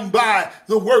bound by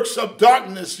the works of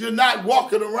darkness. You're not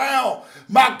walking around,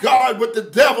 my God, with the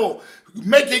devil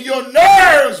making your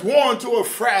nerves worn to a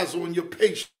frazzle and your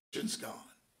patience gone.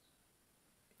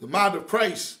 The mind of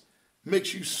Christ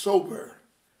makes you sober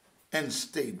and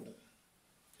stable.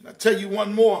 And I tell you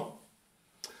one more.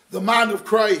 The mind of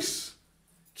Christ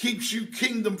keeps you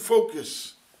kingdom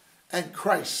focused and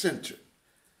Christ centered.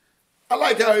 I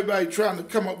like how everybody trying to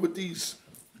come up with these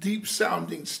deep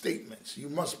sounding statements. You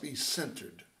must be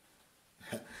centered.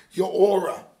 Your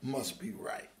aura must be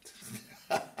right.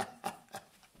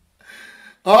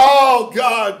 Oh,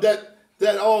 God,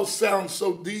 that all sounds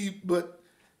so deep, but,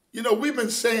 you know, we've been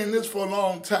saying this for a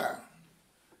long time.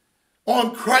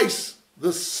 On Christ,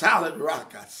 the solid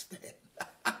rock I stand.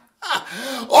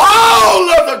 All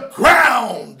of the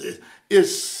ground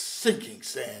is sinking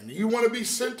sand. You want to be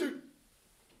centered?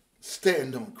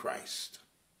 Stand on Christ.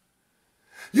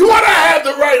 You want to have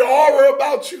the right aura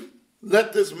about you?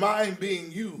 Let this mind be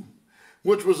in you,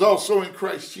 which was also in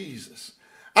Christ Jesus.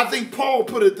 I think Paul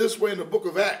put it this way in the book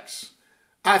of Acts.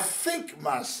 I think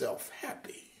myself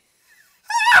happy.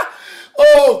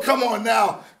 Oh, come on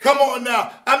now. Come on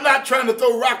now. I'm not trying to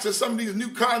throw rocks at some of these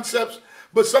new concepts,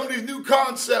 but some of these new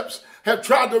concepts have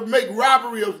tried to make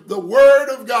robbery of the word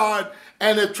of God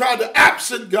and have tried to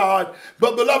absent God.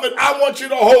 But beloved, I want you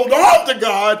to hold on to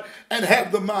God and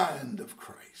have the mind of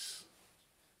Christ.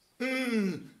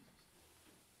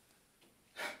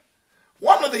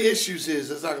 One of the issues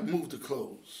is, as I move to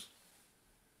close,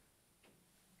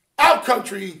 our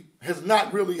country has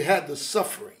not really had the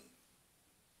suffering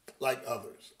like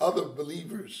others, other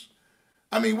believers.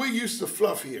 I mean, we're used to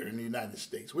fluff here in the United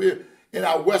States. We're in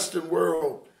our Western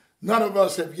world. None of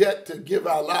us have yet to give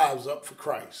our lives up for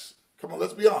Christ. Come on,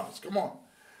 let's be honest. Come on.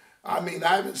 I mean,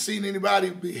 I haven't seen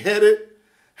anybody beheaded.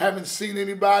 Haven't seen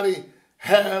anybody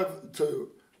have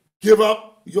to give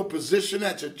up your position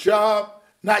at your job.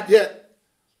 Not yet.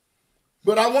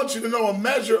 But I want you to know a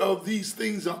measure of these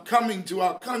things are coming to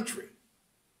our country.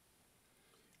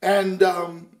 And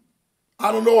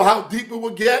I don't know how deep it will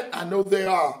get. I know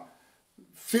there are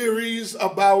theories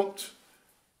about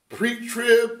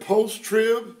pre-trib,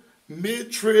 post-trib,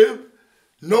 mid-trib,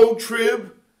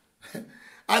 no-trib.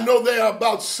 I know there are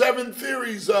about 7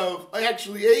 theories of,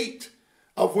 actually 8,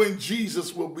 of when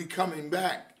Jesus will be coming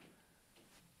back.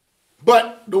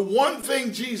 But the one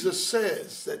thing Jesus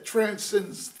says that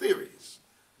transcends theories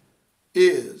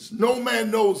is, no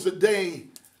man knows the day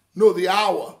nor the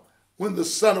hour when the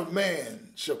Son of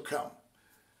Man shall come.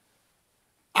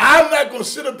 I'm not going to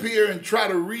sit up here and try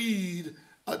to read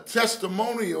a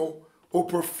testimonial or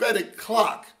prophetic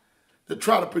clock to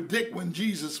try to predict when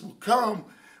Jesus will come,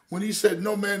 when he said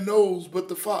no man knows but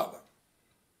the Father.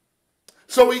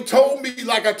 So he told me,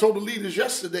 like I told the leaders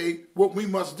yesterday, what we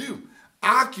must do.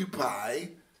 Occupy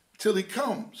till he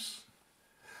comes.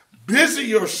 Busy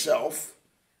yourself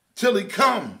till he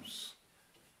comes.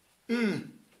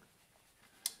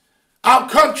 Our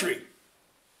country,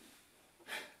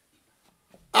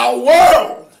 our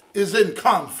world is in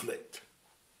conflict.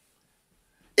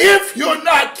 If you're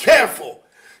not careful,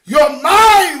 your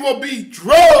mind will be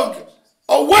drugged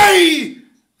away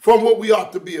from what we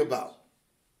ought to be about.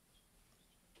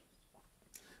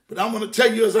 But I'm going to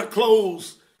tell you as I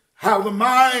close how the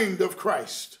mind of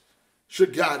Christ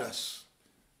should guide us.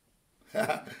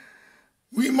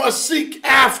 We must seek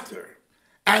after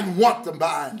and want the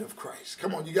mind of Christ.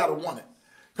 Come on, you got to want it.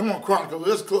 Come on, Chronicle,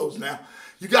 let's close now.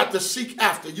 You got to seek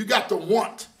after. You got to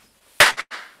want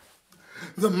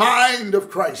the mind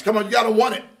of Christ. Come on, you got to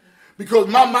want it, because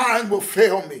my mind will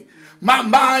fail me. My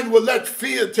mind will let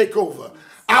fear take over.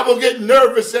 I will get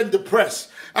nervous and depressed.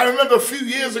 I remember a few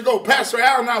years ago, Pastor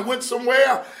Al and I went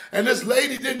somewhere, and this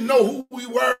lady didn't know who we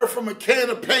were from a can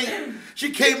of paint. She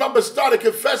came up and started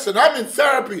confessing, I'm in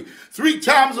therapy 3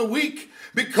 times a week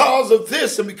because of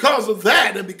this and because of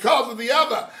that and because of the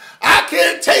other. I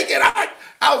can't take it.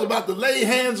 I was about to lay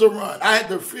hands or run. I had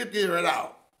to figure it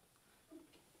out.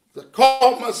 I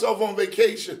called myself on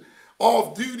vacation,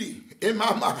 off duty in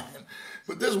my mind.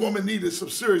 But this woman needed some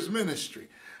serious ministry.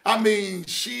 I mean,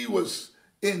 she was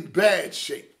in bad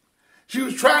shape. She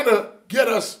was trying to get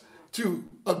us to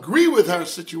agree with her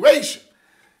situation.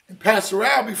 And Pastor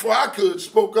Al, before I could,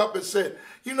 spoke up and said,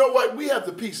 you know what? We have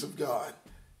the peace of God.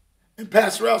 And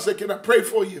Pastor Al said, can I pray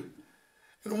for you?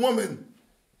 And the woman,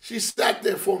 she sat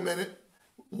there for a minute,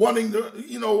 wanting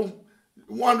to,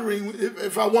 wondering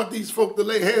if I want these folk to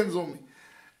lay hands on me.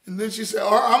 And then she said,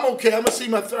 oh, I'm okay. I'm going to see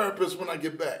my therapist when I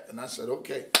get back. And I said,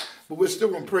 okay, but we're still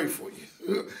going to pray for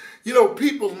you.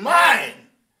 People's mind,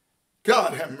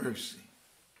 God have mercy.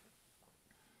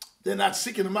 They're not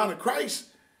seeking the mind of Christ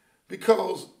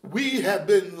because we have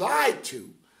been lied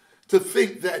to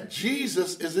think that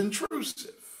Jesus is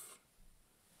intrusive.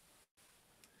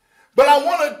 But I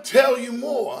want to tell you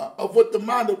more of what the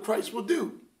mind of Christ will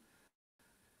do.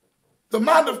 The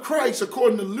mind of Christ,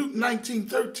 according to Luke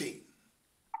 19:13.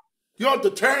 You don't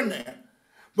have to turn there,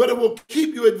 but it will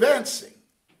keep you advancing.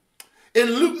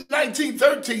 In Luke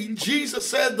 19:13, Jesus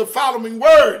said the following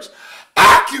words,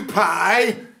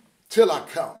 occupy till I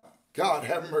come. God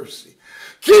have mercy.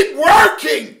 Keep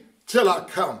working till I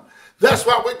come. That's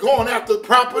why we're going after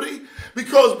property,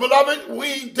 because, beloved, we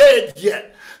ain't dead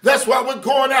yet. That's why we're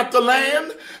going after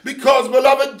land, because,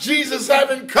 beloved, Jesus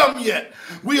haven't come yet.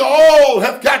 We all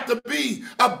have got to be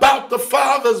about the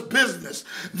Father's business.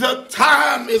 The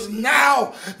time is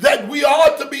now that we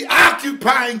ought to be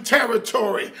occupying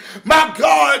territory. My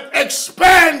God,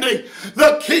 expanding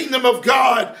the kingdom of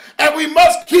God. And we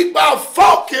must keep our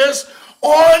focus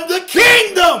on the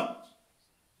kingdom.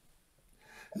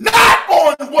 Not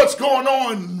on what's going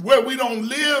on where we don't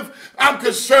live. I'm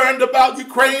concerned about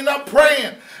Ukraine. I'm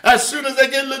praying. As soon as they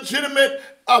get legitimate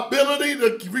ability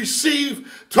to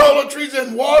receive toiletries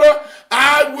and water,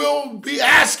 I will be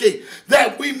asking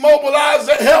that we mobilize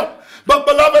the help. But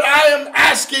beloved, I am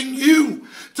asking you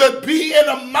to be in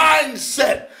a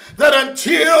mindset that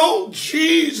until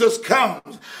Jesus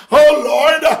comes, oh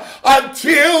Lord,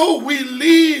 until we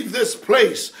leave this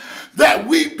place, that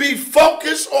we be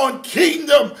focused on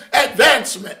kingdom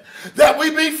advancement, that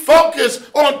we be focused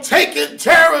on taking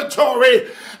territory,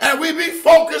 and we be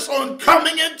focused on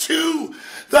coming into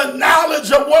the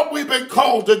knowledge of what we've been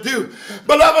called to do.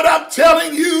 Beloved, I'm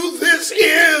telling you, this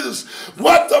is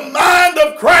what the mind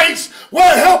of Christ will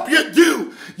help you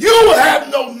do. You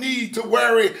have no need to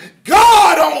worry.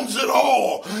 God owns it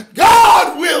all.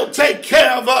 God will take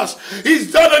care of us.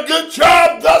 He's done a good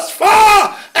job thus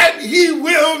far, and he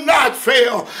will not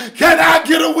fail. Can I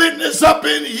get a witness up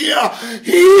in here?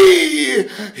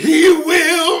 He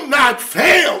will not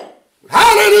fail.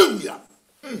 Hallelujah.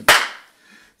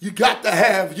 You got to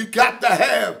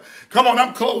have. Come on,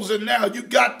 I'm closing now. You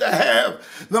got to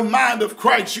have the mind of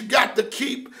Christ. You got to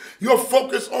keep your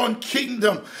focus on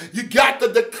kingdom. You got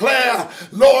to declare,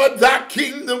 Lord, thy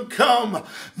kingdom come,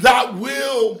 thy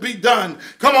will be done.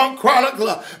 Come on,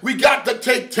 chronicler. We got to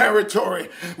take territory.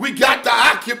 We got to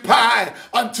occupy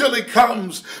until he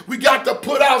comes. We got to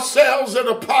put ourselves in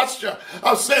a posture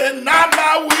of saying, not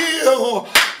my will,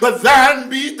 but thine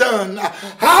be done.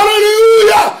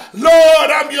 Hallelujah. Lord,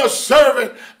 I'm your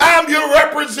servant. I'm your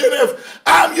representative.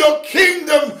 I'm your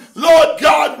kingdom, Lord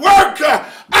God, worker.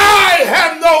 I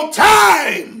have no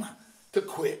time to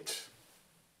quit.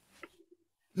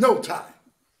 No time.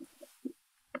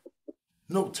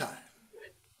 No time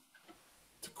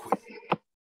to quit.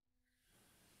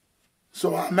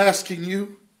 So I'm asking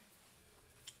you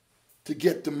to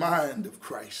get the mind of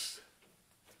Christ.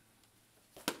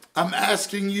 I'm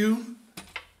asking you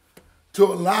to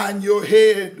align your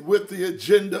head with the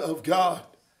agenda of God.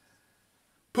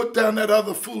 Put down that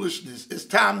other foolishness. It's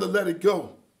time to let it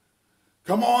go.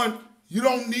 Come on. You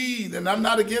don't need, and I'm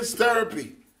not against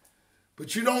therapy,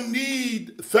 but you don't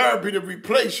need therapy to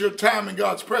replace your time in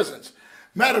God's presence.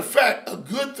 Matter of fact, a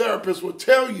good therapist will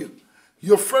tell you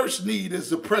your first need is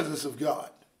the presence of God.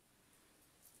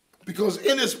 Because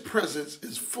in his presence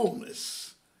is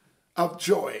fullness of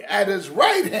joy. At his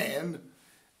right hand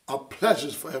are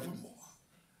pleasures forevermore.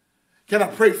 Can I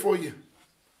pray for you?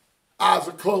 Eyes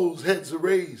are closed, heads are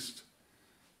raised.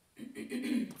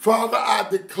 Father, I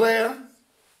declare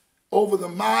over the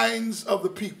minds of the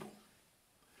people.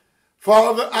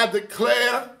 Father, I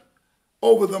declare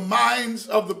over the minds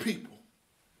of the people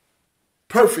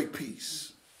perfect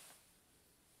peace.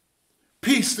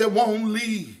 Peace that won't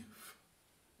leave.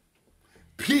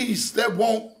 Peace that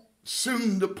won't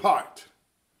soon depart.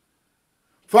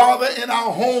 Father, in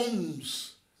our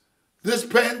homes, this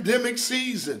pandemic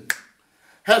season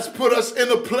has put us in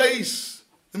a place,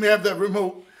 let me have that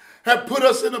remote, have put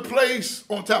us in a place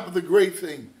on top of the great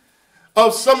thing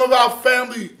of some of our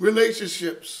family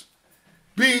relationships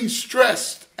being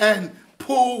stressed and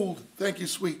pulled, thank you,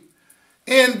 sweet,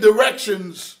 in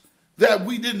directions that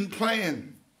we didn't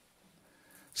plan.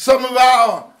 Some of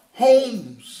our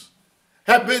homes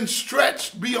have been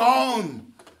stretched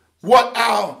beyond what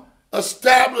our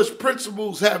established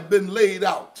principles have been laid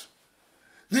out.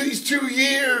 These 2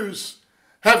 years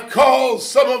have caused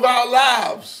some of our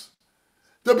lives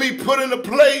to be put in a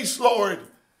place, Lord,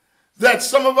 that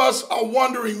some of us are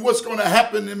wondering what's going to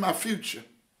happen in my future.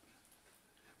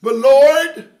 But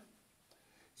Lord,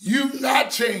 you've not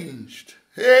changed.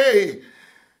 Hey,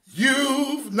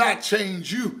 you've not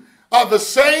changed. You are the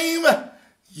same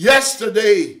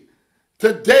yesterday,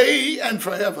 today, and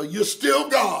forever. You're still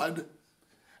God,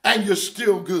 and you're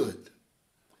still good.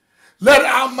 Let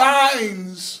our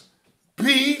minds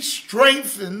be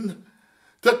strengthened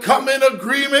to come in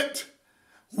agreement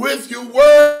with your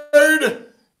word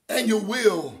and your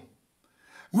will.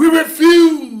 We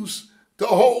refuse to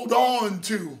hold on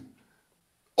to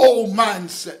old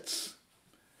mindsets.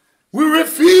 We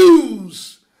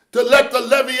refuse to let the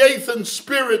Leviathan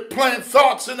spirit plant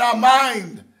thoughts in our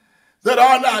mind that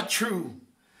are not true.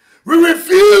 We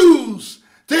refuse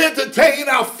to entertain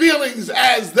our feelings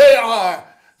as they are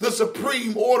the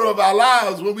supreme order of our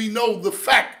lives when we know the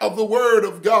fact of the word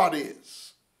of God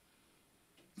is.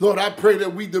 Lord, I pray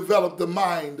that we develop the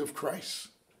mind of Christ.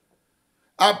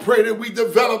 I pray that we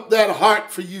develop that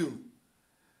heart for you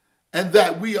and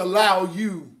that we allow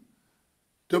you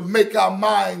to make our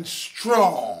minds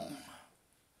strong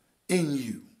in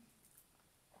you.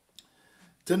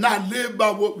 To not live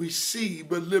by what we see,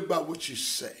 but live by what you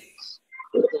say.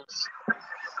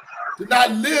 To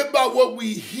not live by what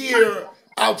we hear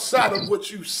outside of what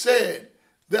you said,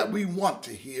 that we want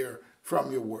to hear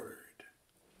from your word.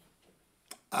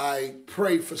 I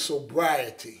pray for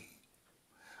sobriety.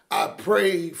 I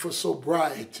pray for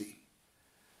sobriety,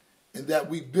 and that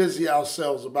we busy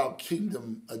ourselves about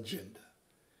kingdom agenda.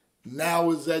 Now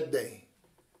is that day.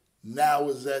 Now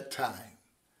is that time.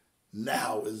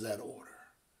 Now is that order.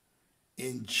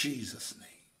 In Jesus' name.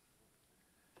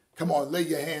 Come on, lay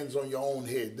your hands on your own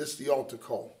head. This is the altar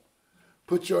call.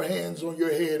 Put your hands on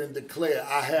your head and declare,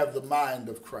 I have the mind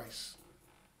of Christ.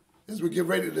 As we get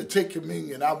ready to take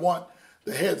communion, I want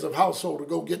the heads of household to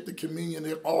go get the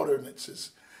communion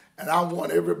ordinances. And I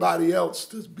want everybody else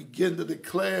to begin to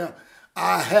declare,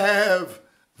 I have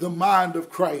the mind of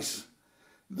Christ.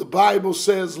 The Bible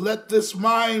says, let this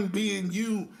mind be in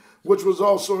you, which was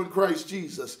also in Christ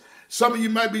Jesus. Some of you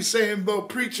might be saying, well,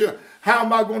 preacher, how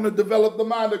am I going to develop the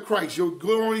mind of Christ? You're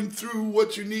going through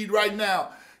what you need right now.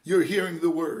 You're hearing the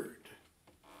word.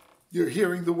 You're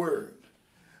hearing the word.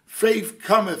 Faith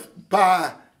cometh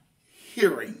by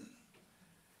hearing,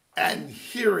 and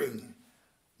hearing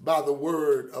by the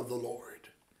word of the Lord.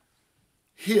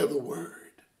 Hear the word.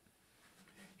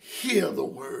 Hear the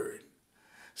word.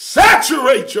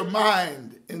 Saturate your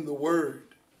mind in the word,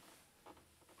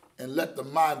 and let the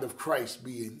mind of Christ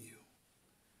be in you.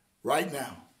 Right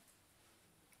now,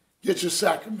 get your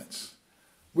sacraments.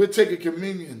 We'll take a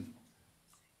communion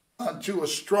unto a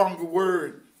stronger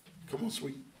word. Come on,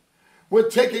 sweet.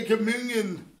 We'll take a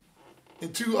communion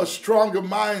into a stronger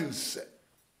mindset.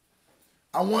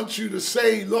 I want you to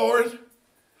say, Lord,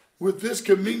 with this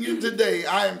communion today,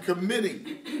 I am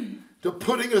committing to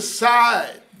putting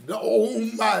aside the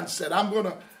old mindset. I'm going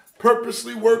to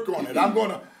purposely work on it. I'm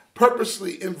going to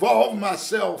purposely involve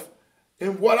myself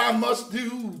in what I must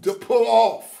do to pull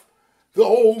off the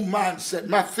old mindset.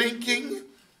 My thinking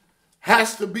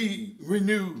has to be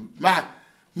renewed. My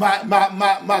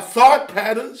thought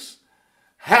patterns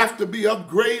have to be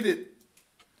upgraded.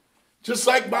 Just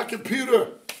like my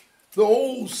computer, the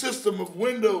old system of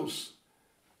Windows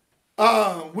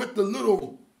with the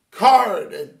little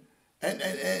card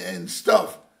and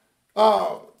stuff,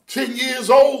 10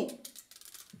 years old,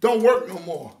 don't work no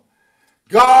more.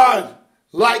 God,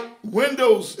 like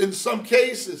Windows in some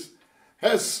cases,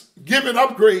 has given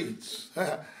upgrades.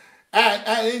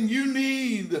 And you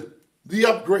need the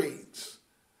upgrades.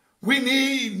 We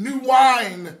need new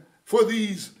wine for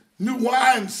these new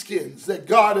wine skins that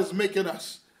God is making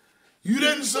us. You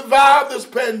didn't survive this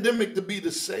pandemic to be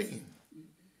the same.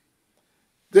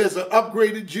 There's an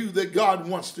upgraded you that God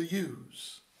wants to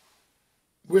use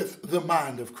with the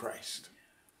mind of Christ.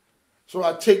 So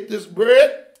I take this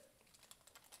bread.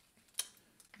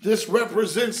 This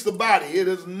represents the body. It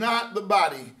is not the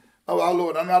body of our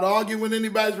Lord. I'm not arguing with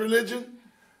anybody's religion,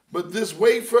 but this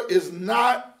wafer is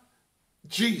not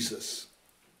Jesus.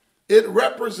 It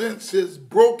represents his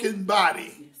broken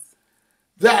body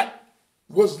that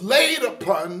was laid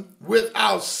upon with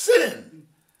our sin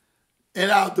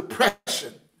and our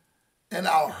depression and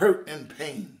our hurt and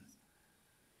pain.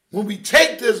 When we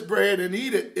take this bread and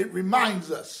eat it, it reminds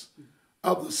us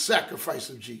of the sacrifice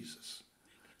of Jesus.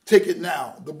 Take it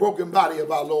now, the broken body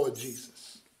of our Lord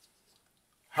Jesus.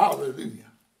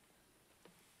 Hallelujah.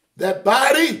 That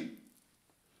body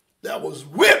that was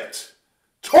whipped,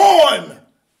 torn,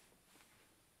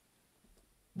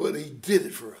 but he did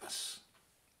it for us.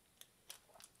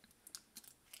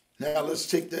 Now let's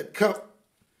take that cup,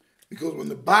 because when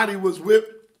the body was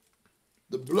whipped,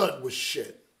 the blood was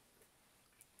shed.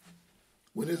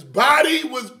 When his body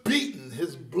was beaten,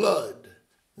 his blood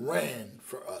ran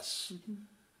for us.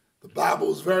 The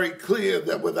Bible is very clear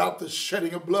that without the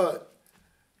shedding of blood,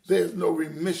 there's no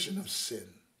remission of sin.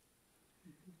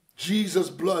 Jesus'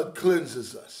 blood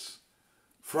cleanses us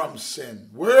from sin.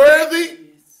 Worthy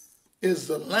is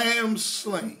the Lamb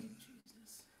slain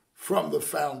from the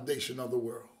foundation of the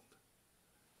world.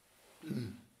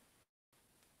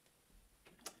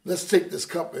 Let's take this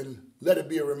cup and let it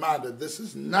be a reminder. This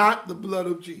is not the blood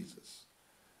of Jesus.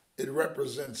 It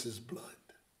represents his blood.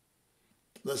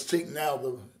 Let's take now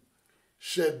the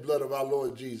shed blood of our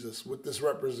Lord Jesus, what this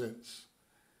represents,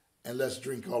 and let's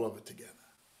drink all of it together.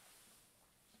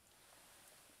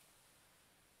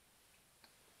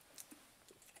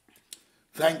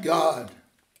 Thank God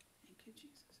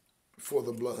for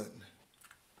the blood.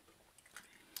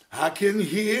 I can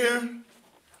hear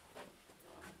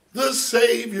the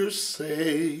Savior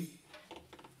say,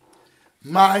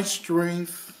 my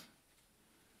strength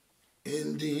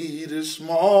indeed is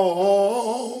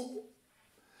small.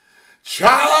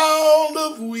 Child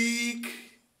of weakness,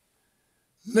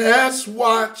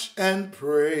 watch and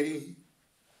pray,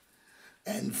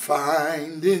 and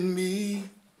find in me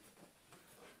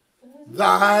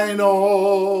thine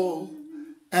all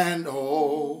and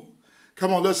all.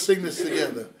 Come on, let's sing this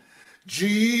together.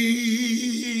 Jesus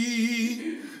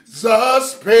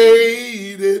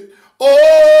paid it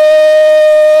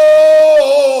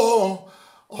all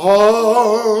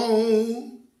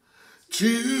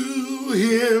to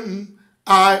him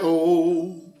I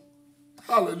owe.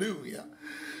 Hallelujah.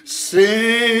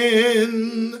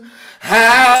 Sin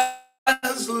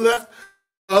has left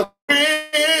a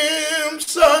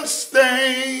crimson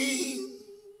stain.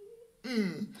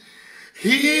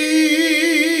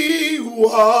 He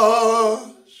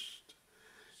washed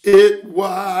it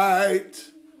white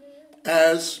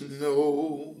as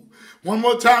snow. One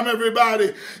more time,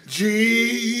 everybody.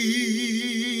 Jesus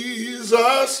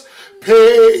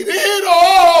paid it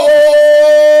all.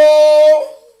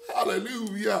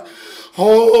 Hallelujah.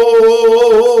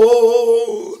 Oh,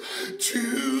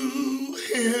 to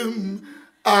him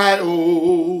I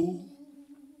owe.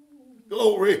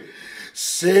 Glory.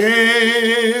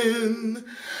 Sin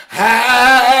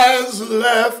has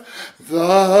left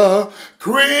the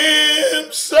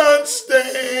crimson stain.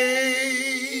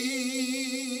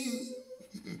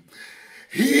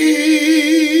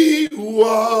 He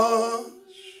washed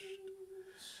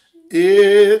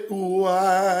it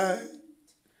white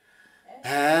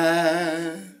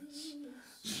as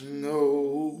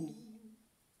snow.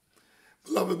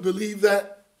 Beloved, believe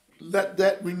that. Let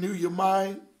that renew your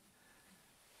mind.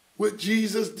 What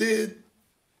Jesus did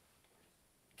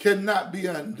cannot be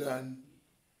undone.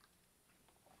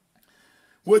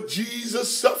 What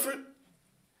Jesus suffered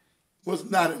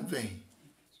was not in vain.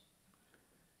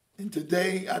 And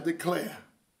today I declare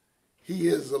he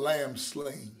is the Lamb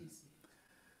slain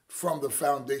from the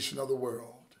foundation of the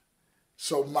world.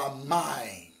 So my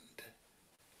mind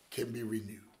can be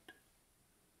renewed.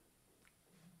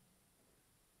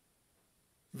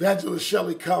 Evangelist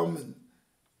Shelley, come and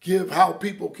give how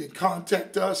people can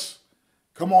contact us.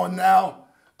 Come on now.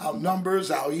 Our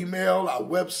numbers, our email, our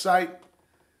website,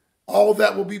 all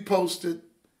that will be posted.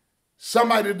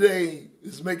 Somebody today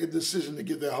is making a decision to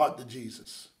give their heart to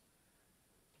Jesus.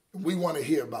 And we want to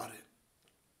hear about it.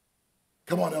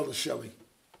 Come on, Elder Shelley.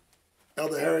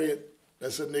 Elder Harriet,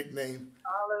 that's her nickname.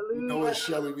 Hallelujah. We know it's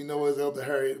Shelley. We know it's Elder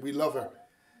Harriet. We love her.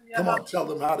 Come on, tell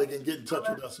them how they can get in touch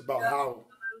with us about how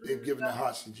they've given their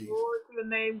hearts to Jesus. Glory to your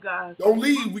name, God. Don't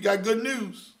leave. We got good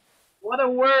news. What a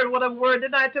word, what a word.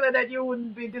 Didn't I tell you that you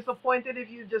wouldn't be disappointed if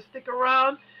you just stick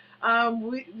around?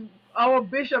 Our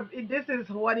bishop, this is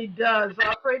what he does. So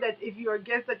I pray that if you're a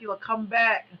guest that you'll come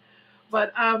back.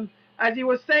 But as you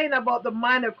were saying about the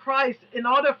mind of Christ, in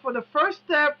order for the first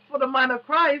step for the mind of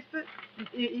Christ, just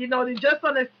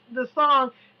on the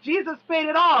song, Jesus paid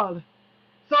it all.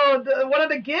 So one of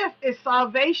the gifts is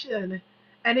salvation,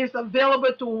 and it's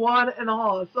available to one and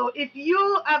all. So if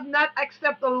you have not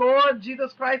accepted the Lord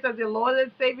Jesus Christ as your Lord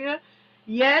and Savior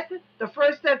yet, the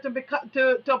first step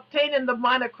to obtain in the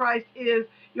mind of Christ is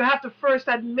you have to first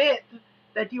admit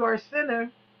that you are a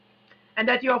sinner and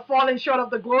that you are falling short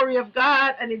of the glory of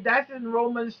God, and that's in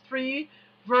Romans 3,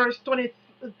 verse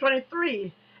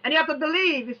 23. And you have to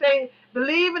believe. You say,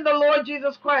 believe in the Lord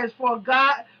Jesus Christ, for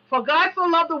God so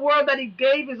loved the world that he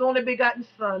gave his only begotten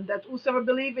Son, that whosoever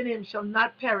believe in him shall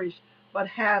not perish, but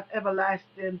have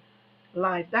everlasting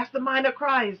life. That's the mind of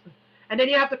Christ. And then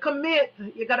you have to commit.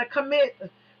 You got to commit.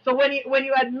 So when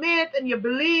you admit and you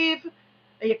believe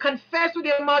and you confess with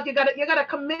your mouth, you gotta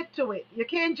commit to it. You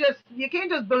can't just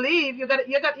believe. You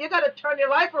gotta turn your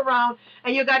life around,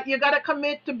 and you gotta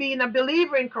commit to being a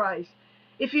believer in Christ.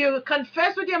 If you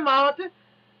confess with your mouth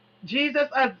Jesus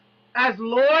as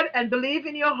Lord and believe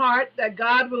in your heart that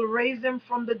God will raise him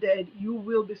from the dead, you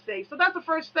will be saved. So that's the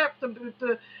first step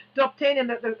to obtaining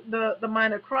the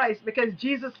mind of Christ, because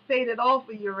Jesus paid it all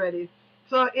for you already.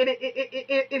 So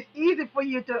it's easy for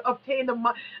you to obtain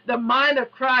the mind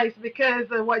of Christ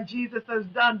because of what Jesus has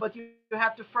done. But you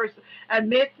have to first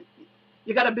admit,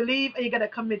 you got to believe, and you got to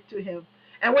commit to him.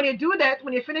 And when you do that,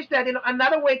 when you finish that,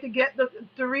 another way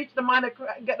to reach the mind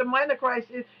of Christ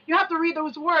is you have to read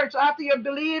those words. So after you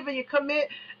believe and you commit,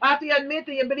 after you admit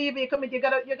and you believe and you commit, you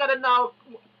gotta now.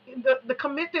 The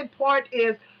committed part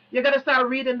is You got to start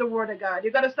reading the Word of God.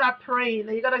 You got to start praying,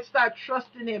 and you got to start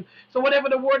trusting Him. So whatever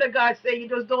the Word of God say, you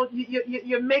just don't.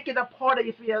 You make it a part of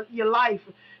your life.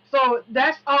 So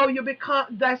that's how you become.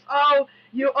 That's how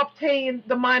you obtain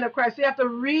the mind of Christ. You have to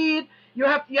read. You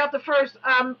have to first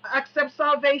accept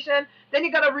salvation. Then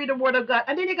you got to read the Word of God,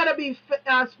 and then you got to be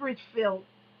spirit filled.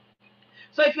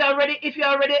 So if you already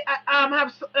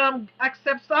have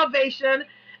accept salvation,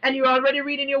 and you're already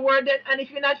reading your word, and if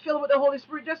you're not filled with the Holy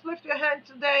Spirit, just lift your hand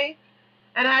today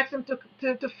and ask Him to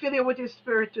fill you with His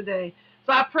Spirit today.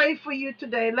 So I pray for you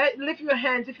today. Lift your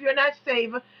hands. If you're not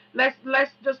saved, let's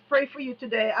just pray for you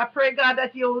today. I pray, God,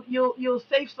 that you'll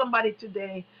save somebody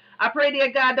today. I pray,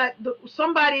 dear God, that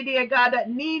somebody, dear God,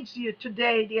 that needs you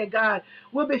today, dear God,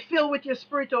 will be filled with your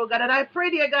Spirit, oh God. And I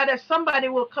pray, dear God, that somebody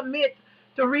will commit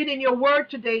to reading your word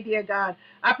today, dear God.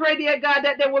 I pray, dear God,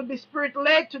 that they will be spirit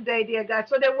led today, dear God,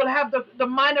 so they will have the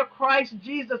mind of Christ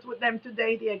Jesus with them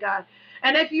today, dear God.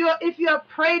 And if you have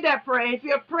prayed that prayer, if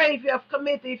you have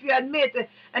committed, if you admit,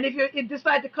 and if you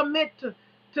decide to commit to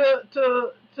to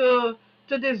to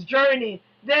to this journey,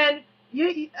 then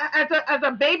as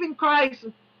a babe in Christ,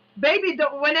 baby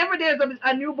don't, whenever there's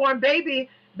a newborn baby,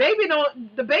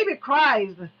 the baby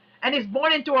cries and is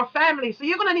born into a family. So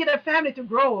you're gonna need a family to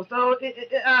grow. So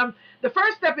the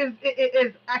first step is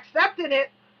accepting it,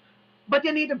 but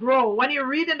you need to grow. When you're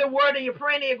reading the word and you're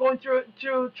praying and you're going through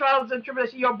trials and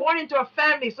tribulations, you're born into a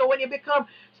family. So when you become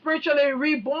spiritually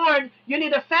reborn, you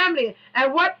need a family.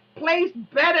 And what place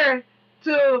better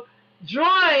to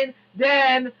join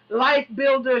than Life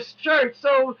Builders Church?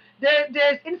 So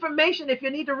there's information. If you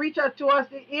need to reach out to us,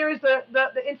 here is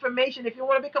the information. If you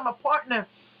want to become a partner,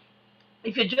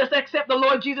 if you just accept the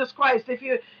Lord Jesus Christ, if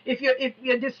you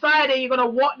decide that you're gonna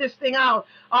walk this thing out,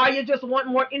 or you just want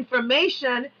more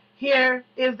information, here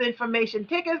is the information.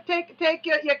 Take your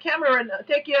camera and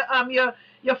take your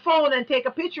phone and take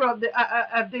a picture of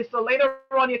this. So later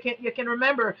on you can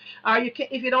remember. You can,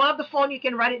 if you don't have the phone, you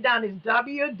can write it down. It's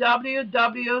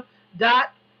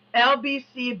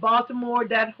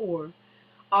www.lbcbaltimore.org.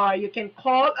 Or you can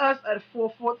call us at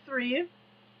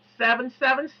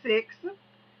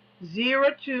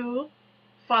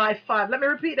 443-776-0255. Let me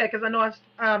repeat that because I know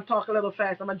I talk a little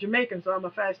fast. I'm a Jamaican, so I'm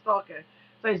a fast talker.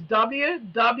 So it's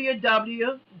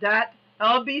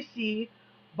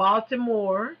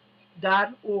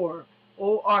www.lbcbaltimore.org.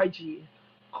 O-R-G.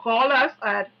 Call us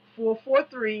at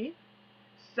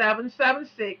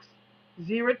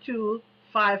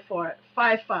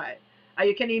 443-776-0255.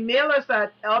 You can email us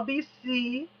at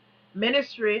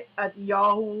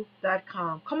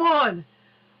lbcministry@yahoo.com. Come on.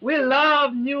 We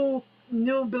love new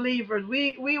believers.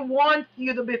 We want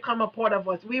you to become a part of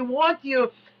us. We want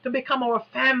you to become our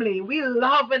family. We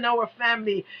love in our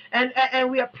family, and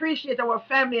we appreciate our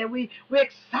family, and we're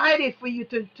excited for you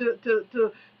to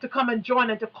come and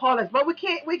join and to call us. But we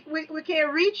can't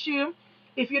reach you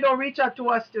if you don't reach out to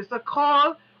us too. So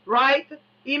call, write,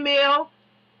 email.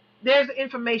 There's the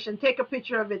information. Take a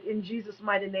picture of it in Jesus'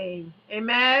 mighty name.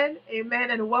 Amen. Amen.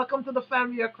 And welcome to the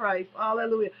family of Christ.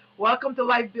 Hallelujah. Welcome to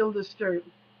Life Builders Church.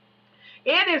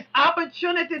 It is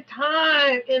opportunity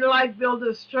time in Life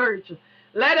Builders Church.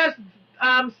 Let us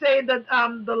say that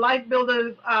the Life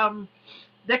Builders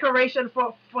declaration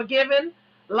for forgiven.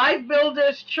 Life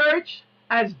Builders Church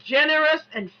as generous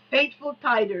and faithful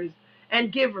tithers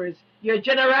and givers. Your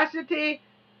generous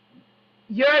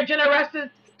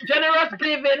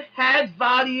giving has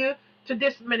value to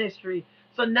this ministry.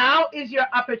 So now is your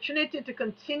opportunity to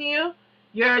continue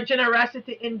your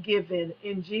generosity in giving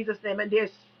in Jesus' name. And there's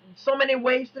so many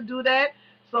ways to do that.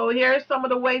 So here are some of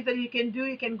the ways that you can do.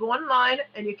 You can go online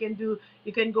and you can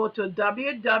go to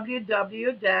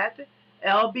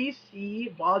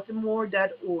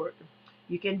www.lbcbaltimore.org.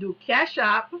 You can do Cash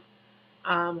App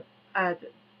at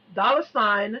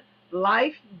 $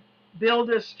 Life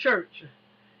Builders Church.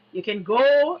 You can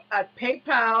go at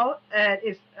PayPal and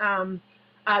it's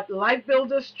at Life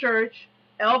Builders Church,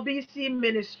 LBC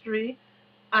Ministry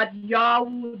at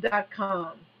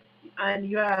yahoo.com. And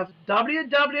you have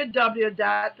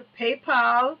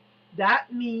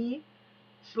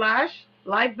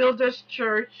www.paypal.me/Life Builders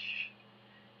Church.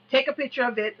 Take a picture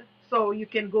of it so you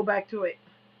can go back to it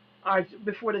or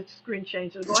before the screen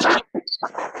changes. Go ahead.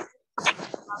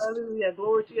 Hallelujah.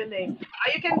 Glory to your name.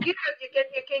 You can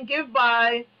give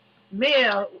by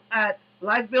mail at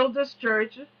Life Builders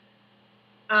Church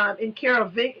in care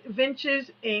of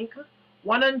Ventures Inc.,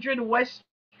 100 West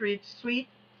Street, Suite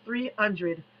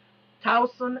 300,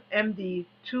 Towson, MD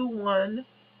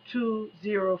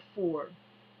 21204.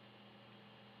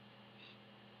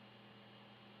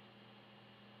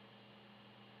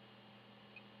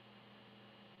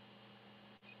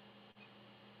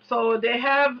 So they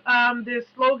have this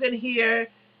slogan here,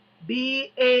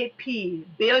 BAP,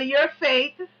 build your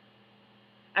faith,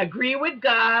 agree with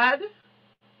God,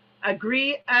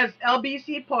 agree as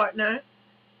LBC partner,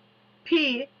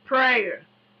 P, prayer.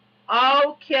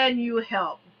 How can you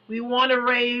help? We want to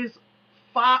raise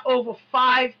over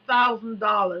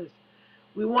 $5,000.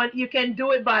 You can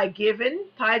do it by giving,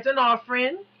 tithes and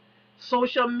offering,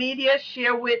 social media,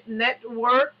 share with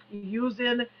network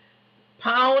using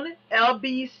pound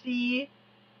LBC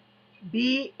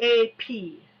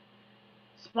BAP.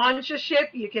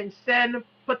 Sponsorship, you can send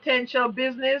potential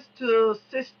business to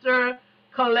Sister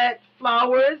Colette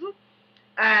Flowers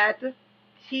at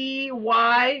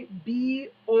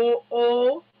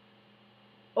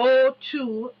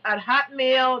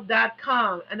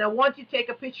tyboo02@hotmail.com. And I want you to take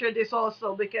a picture of this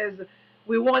also, because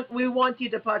we want you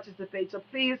to participate. So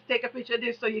please take a picture of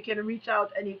this so you can reach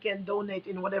out and you can donate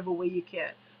in whatever way you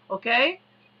can. Okay?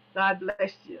 God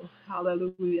bless you.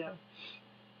 Hallelujah.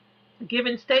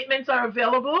 Giving statements are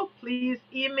available. Please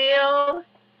email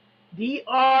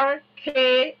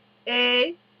drkatrina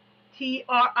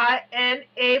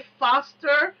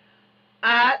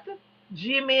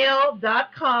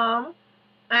foster@gmail.com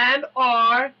and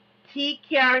or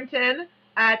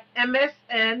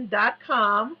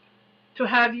tcarrington@msn.com to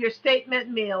have your statement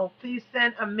mailed. Please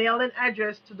send a mailing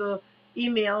address to the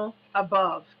email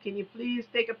above. Can you please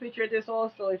take a picture of this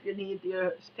also if you need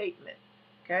your statement?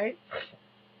 Okay.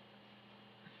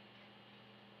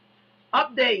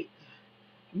 Update.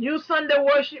 New Sunday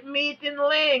worship meeting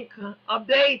link.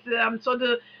 Update.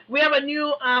 We have a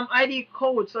new ID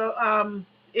code. So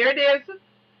here it is.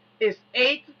 It's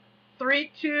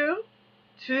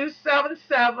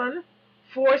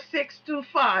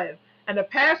 832-277-4625. And the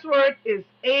password is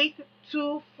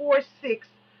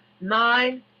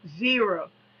 824690.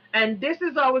 And this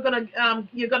is how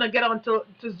you're gonna get onto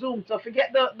Zoom. So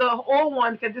forget the old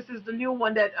one, because this is the new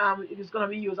one that is gonna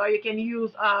be used. Or you can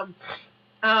use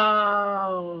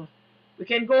we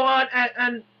can go on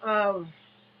and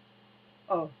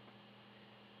oh,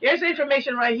 here's the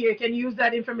information right here. You can use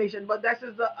that information, but this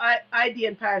is the ID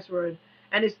and password,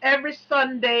 and it's every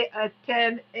Sunday at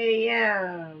 10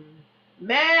 a.m.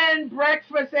 Man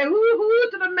breakfast. Say hoo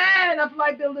to the man of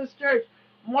Life Builders Church.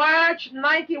 March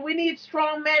 19th. We need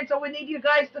strong men, so we need you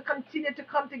guys to continue to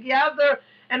come together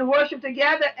and worship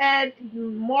together. And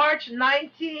March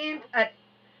 19th at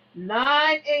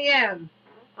 9 a.m.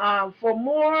 For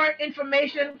more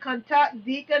information, contact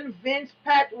Deacon Vince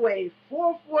Patway,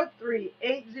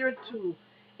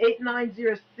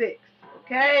 443-802-8906.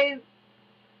 Okay?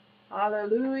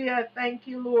 Hallelujah. Thank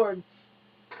you, Lord.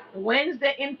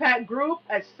 Wednesday Impact Group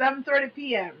at 7:30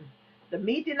 p.m. The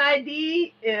meeting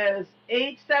ID is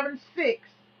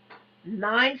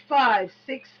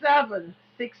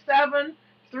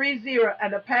 876-9567-6730,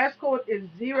 and the passcode is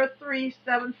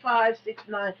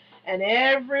 037569. And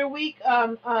every week,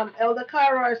 Elder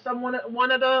Kyra or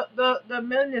one of the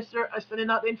minister are sending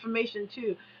out the information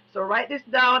too. So write this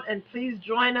down and please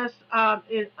join us on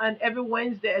every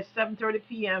Wednesday at 7:30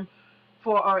 p.m.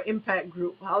 for our impact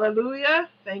group. Hallelujah.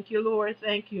 Thank you, Lord.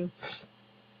 Thank you.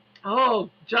 Oh,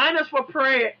 join us for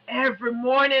prayer every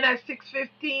morning at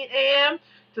 6:15 a.m.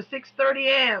 to 6:30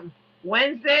 a.m.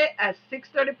 Wednesday at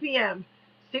 6:30 p.m.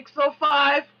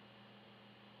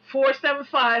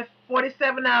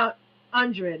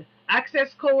 605-475-4700.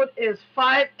 Access code is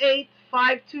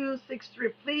 585263.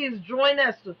 Please join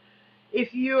us.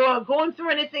 If you are going through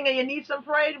anything and you need some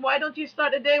prayer, why don't you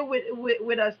start the day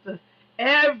with us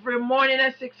every morning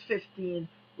at 6:15?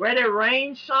 Whether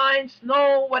rain, shine,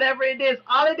 snow, whatever it is.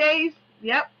 Holidays,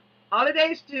 yep,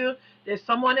 holidays too. There's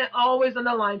someone always on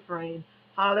the line praying.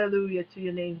 Hallelujah to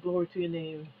your name. Glory to your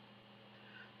name.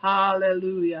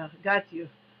 Hallelujah. Got you.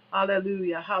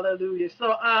 Hallelujah. Hallelujah.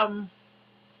 So,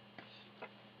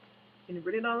 can you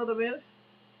bring it down a little bit?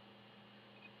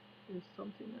 There's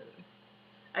something.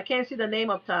 I can't see the name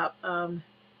up top.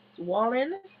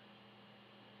 Wallen.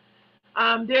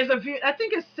 There's a view. I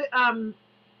think it's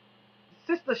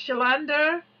Sister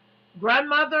Shalander,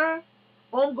 grandmother,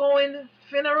 homegoing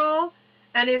funeral,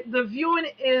 and the viewing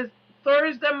is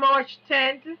Thursday, March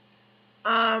 10th,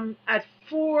 at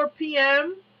 4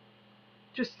 p.m.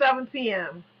 to 7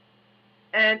 p.m.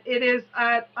 And it is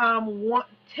at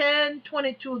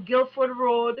 1022 Guilford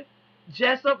Road,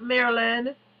 Jessup,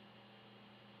 Maryland,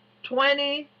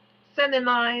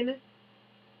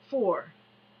 20794.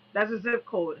 That's the zip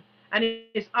code. And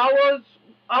it's our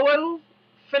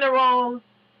funeral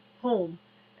home.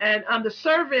 And the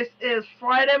service is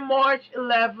Friday, March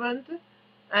 11th,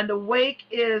 and the wake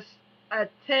is at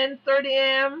 10:30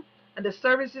 a.m. and the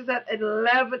service is at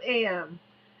 11 a.m.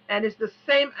 And it's the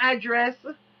same address,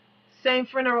 same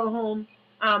funeral home.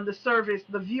 The service,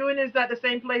 the viewing is at the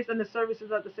same place, and the service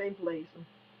is at the same place.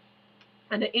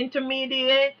 And the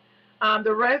intermediate,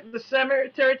 the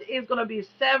cemetery is going to be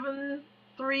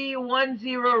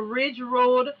 7310 Ridge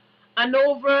Road,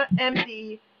 Hanover,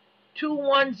 MD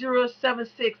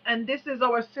 21076. And this is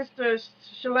our sister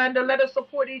Shalanda. Let us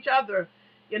support each other.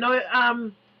 You know,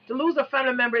 to lose a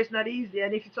family member is not easy,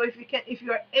 and if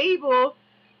you are able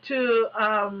to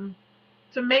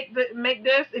make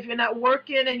this, if you're not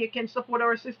working and you can support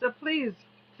our sister, please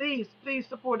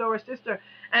support our sister.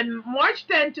 And March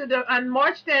 10th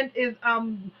is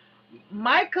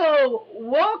Michael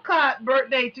Wolcott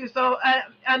birthday too. So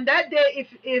on that day,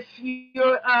 if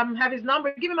you have his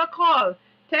number, give him a call,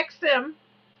 text him.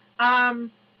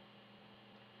 Um,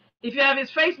 if you have his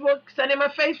Facebook, send him a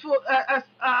Facebook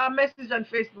a message on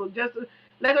Facebook. Just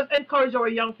let us encourage our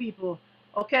young people.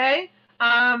 Okay.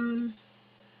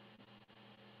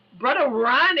 Brother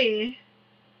Ronnie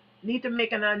need to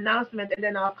make an announcement, and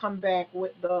then I'll come back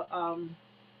with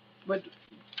with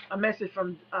a message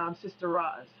from Sister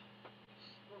Roz.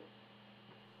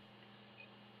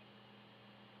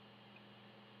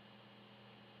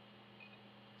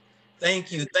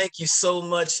 Thank you. Thank you so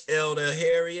much, Elder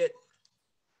Harriet.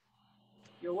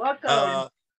 You're welcome.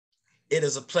 It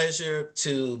is a pleasure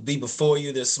to be before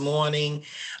you this morning.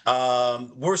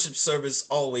 Worship service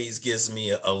always gives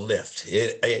me a lift.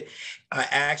 I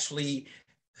actually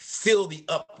feel the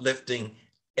uplifting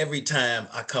every time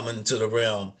I come into the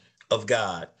realm of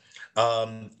God.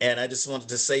 And I just wanted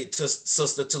to say to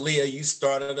Sister Talia, you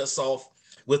started us off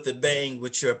with the bang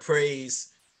with your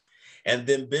praise, and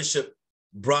then Bishop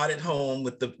brought it home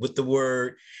with the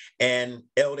word, and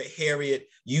Elder Harriet,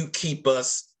 you keep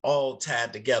us all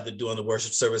tied together during the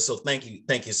worship service. So thank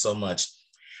you so much.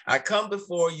 I come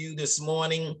before you this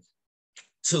morning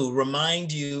to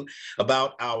remind you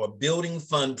about our building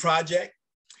fund project.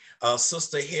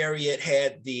 Sister Harriet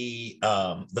had the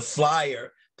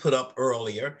flyer put up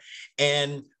earlier,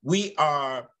 and we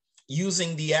are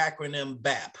using the acronym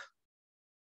BAP.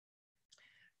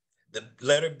 The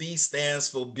letter B stands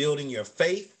for Building Your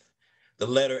Faith. The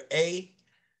letter A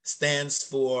stands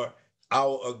for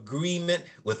our agreement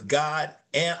with God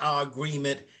and our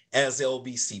agreement as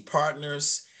LBC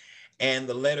partners. And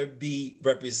the letter B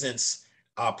represents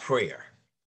our prayer.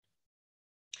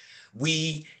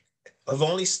 We have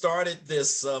only started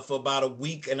this for about a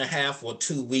week and a half or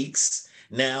 2 weeks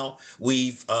now.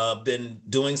 We've been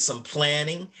doing some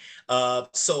planning.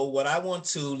 So what I want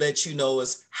to let you know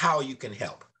is how you can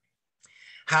help.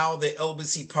 How the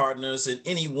LBC partners and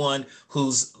anyone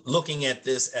who's looking at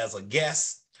this as a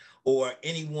guest or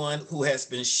anyone who has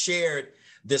been shared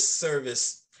this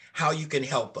service, how you can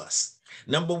help us.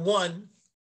 Number one,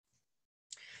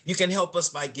 you can help us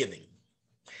by giving.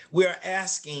 We're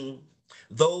asking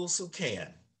those who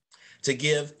can to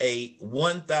give a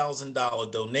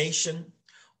 $1,000 donation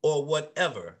or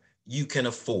whatever you can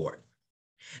afford.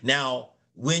 Now,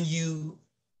 when you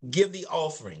give the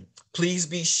offering, please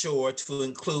be sure to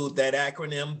include that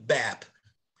acronym BAP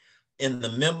in the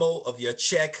memo of your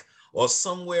check or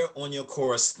somewhere on your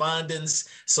correspondence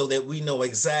so that we know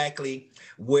exactly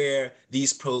where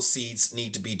these proceeds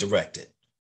need to be directed.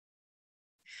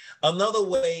 Another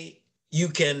way you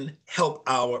can help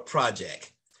our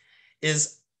project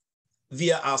is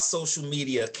via our social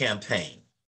media campaign.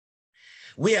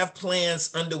 We have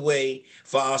plans underway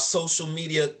for our social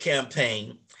media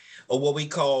campaign, or what we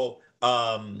call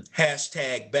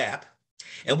hashtag BAP.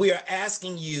 And we are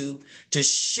asking you to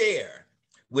share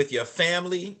with your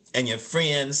family and your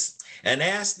friends and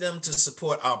ask them to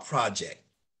support our project.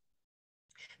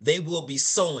 They will be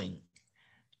sowing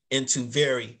into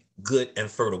very good and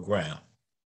fertile ground.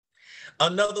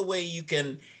 Another way you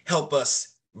can help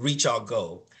us reach our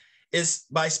goal is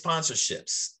by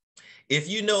sponsorships. If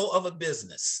you know of a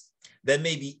business that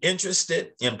may be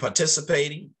interested in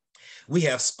participating, we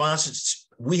have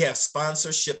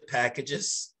sponsorship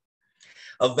packages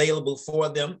available for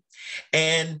them.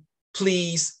 And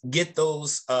please get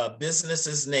those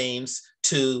businesses' names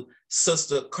to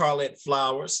Sister Carlette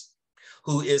Flowers,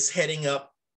 who is heading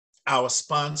up our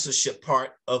sponsorship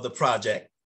part of the project.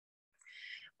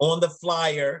 On the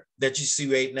flyer that you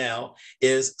see right now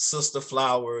is Sister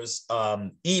Flowers'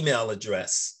 email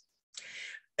address.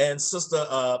 And Sister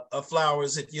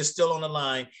Flowers, if you're still on the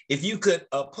line, if you could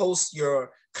post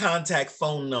your contact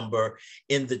phone number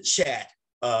in the chat,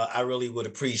 I really would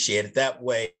appreciate it. That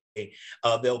way,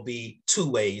 there'll be 2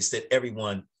 ways that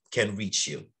everyone can reach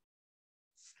you.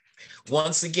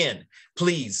 Once again,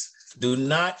 please do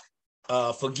not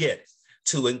forget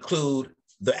to include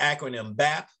the acronym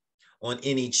BAP on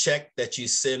any check that you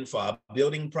send for our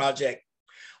building project,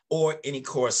 or any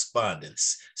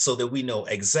correspondence so that we know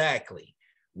exactly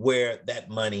where that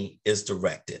money is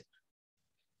directed.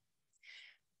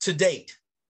 To date,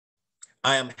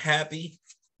 I am happy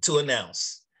to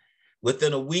announce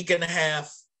within a week and a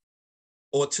half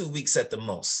or 2 weeks at the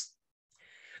most,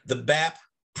 the BAP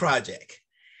project,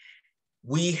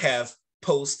 we have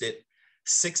posted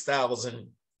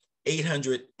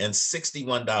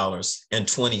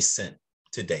 $6,861.20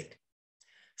 to date.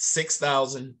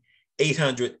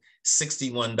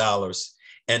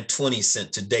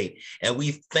 $6,861.20 to date. And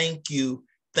we thank you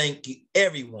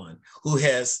everyone who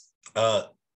has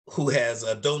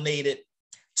donated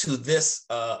to this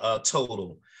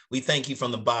total. We thank you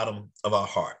from the bottom of our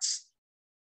hearts.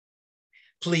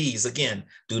 Please, again,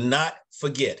 do not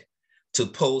forget to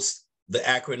post the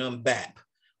acronym BAP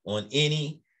on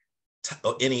any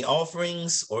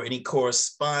offerings or any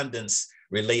correspondence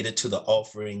related to the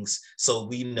offerings, so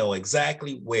we know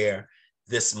exactly where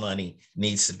this money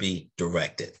needs to be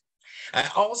directed. I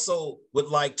also would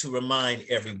like to remind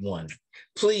everyone,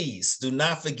 please do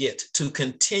not forget to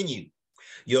continue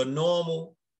your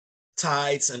normal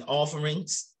tithes and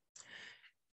offerings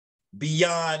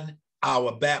beyond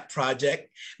our BAP project,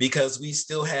 because we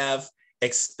still have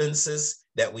expenses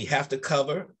that we have to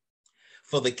cover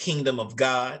for the kingdom of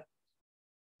God.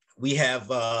 We have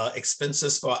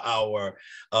expenses for our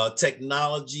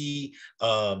technology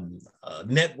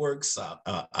networks,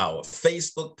 our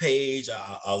Facebook page,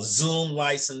 our Zoom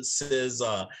licenses,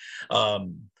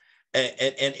 and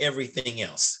everything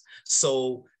else.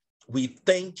 So we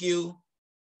thank you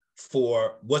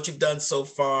for what you've done so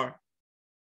far,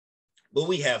 but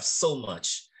we have so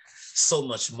much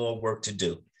more work to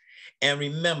do. And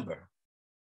remember,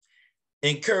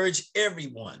 encourage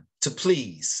everyone to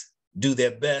please do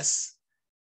their best,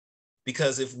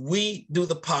 because if we do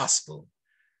the possible,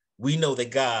 we know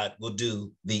that God will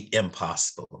do the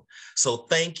impossible. So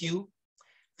thank you.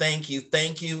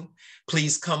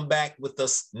 Please come back with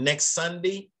us next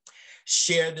Sunday.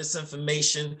 Share this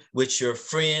information with your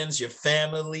friends, your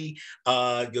family,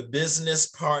 your business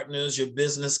partners, your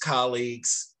business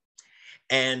colleagues,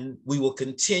 and we will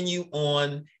continue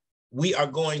on. We are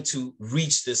going to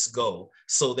reach this goal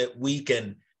so that we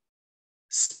can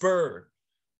spur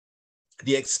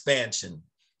the expansion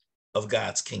of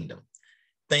God's kingdom.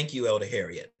 Thank you, Elder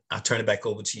Harriet. I'll turn it back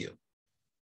over to you.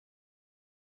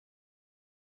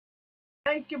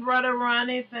 Thank you, Brother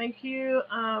Ronnie. Thank you.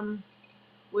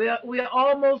 We're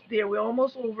almost there. We're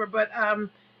almost over. But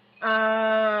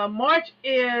March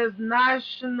is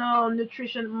National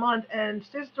Nutrition Month, and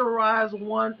Sister Roz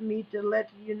wants me to let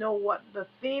you know what the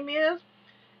theme is.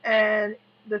 And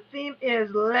the theme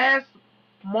is Let's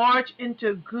March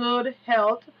into Good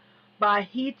Health by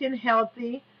eating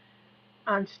healthy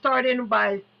and starting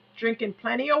by drinking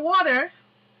plenty of water.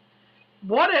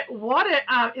 Water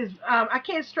is I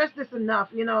can't stress this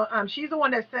enough. She's the one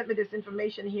that sent me this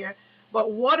information here.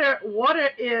 But water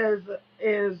is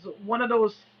one of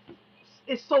those.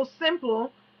 It's so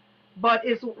simple, but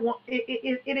it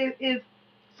is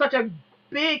such a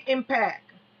big impact.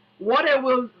 Water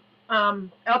will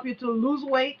help you to lose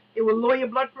weight. It will lower your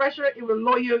blood pressure. It will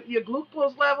lower your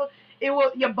glucose level.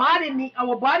 Our body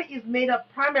is made up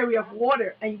primarily of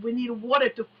water, and we need water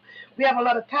to. We have a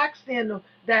lot of toxin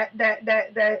that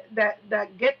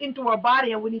get into our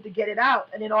body, and we need to get it out.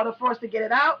 And in order for us to get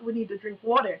it out, we need to drink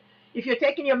water. If you're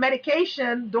taking your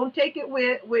medication, don't take it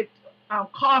with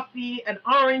coffee and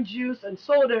orange juice and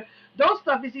soda. Those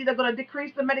stuff is either going to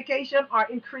decrease the medication or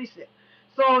increase it.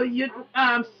 So you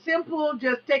simple,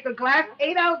 just take a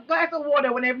 8-ounce glass of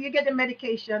water whenever you get the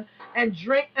medication and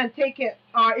drink and take it.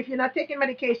 Or if you're not taking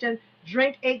medication,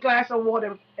 drink 8 glasses of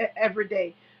water every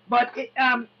day. But it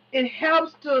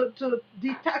helps to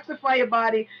detoxify your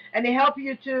body, and it helps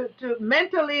you to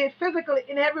mentally, physically,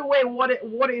 in every way.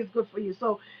 Water is good for you.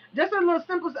 So just a little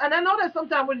simple. And I know that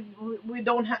sometimes we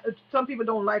don't have. Some people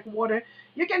don't like water.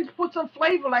 You can put some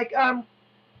flavor, like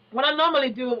what I normally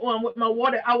do with my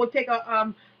water, I will take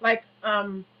a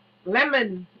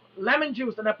lemon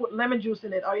juice, and I put lemon juice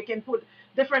in it. Or you can put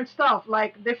different stuff,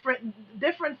 like different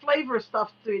flavor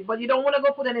stuff to it. But you don't want to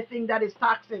go put anything that is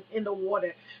toxic in the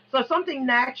water. So something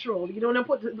natural. You don't want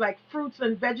to put like fruits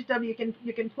and vegetables.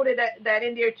 You can put that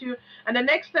in there too. And the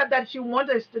next step that you want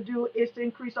us to do is to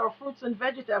increase our fruits and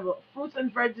vegetables. Fruits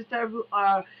and vegetables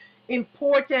are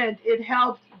important. It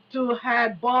helps to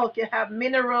have bulk, you have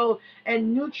mineral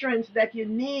and nutrients that you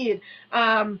need.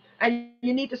 And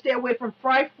you need to stay away from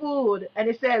fried food. And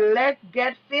it said, let's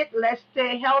get fit, let's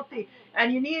stay healthy.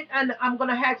 And you need, and I'm going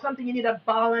to add something, you need a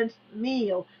balanced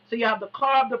meal. So you have the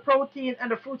carb, the protein,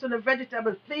 and the fruits and the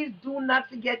vegetables. Please do not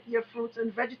forget your fruits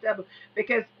and vegetables,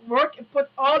 because put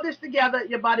all this together,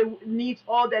 your body needs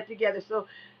all that together. So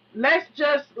let's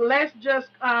just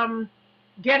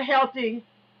get healthy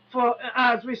for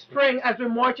as we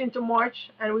march into March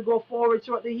and we go forward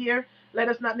throughout the year. Let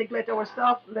us not neglect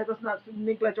ourselves. Let us not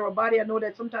neglect our body. I know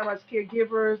that sometimes as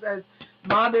caregivers, as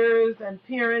mothers and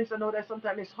parents, I know that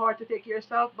sometimes it's hard to take care of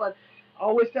yourself. But I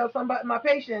always tell somebody, my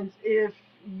patients, if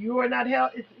you are not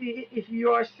if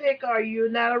you are sick or you're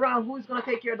not around, who's going to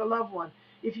take care of the loved one?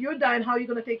 If you're dying, how are you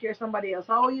going to take care of somebody else?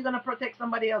 How are you going to protect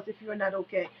somebody else if you're not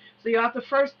okay? So you have to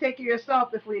first take care of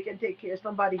yourself before you can take care of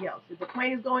somebody else. If the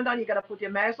plane is going down, you got to put your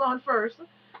mask on first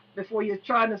before you're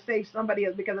trying to save somebody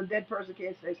else, because a dead person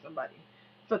can't save somebody.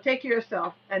 So take care of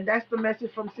yourself. And that's the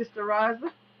message from Sister Roz.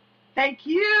 Thank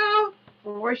you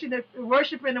for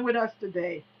worshiping with us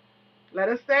today. Let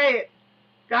us say it.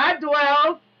 God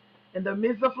dwells in the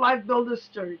midst of Life Builders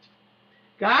Church.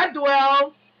 God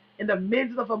dwells in the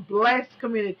midst of a blessed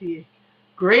community.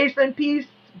 Grace and peace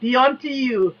be unto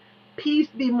you. Peace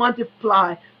be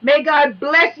multiplied. May God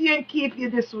bless you and keep you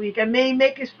this week, and may He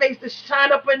make His face to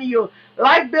shine upon you.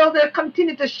 Life Builder,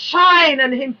 continue to shine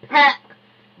and impact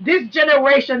this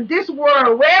generation, this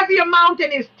world. Wherever your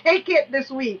mountain is, take it this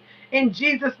week. In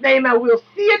Jesus' name, and we'll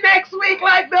see you next week,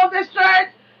 Life Builders Church.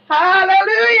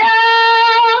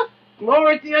 Hallelujah!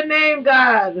 Glory to your name,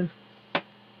 God.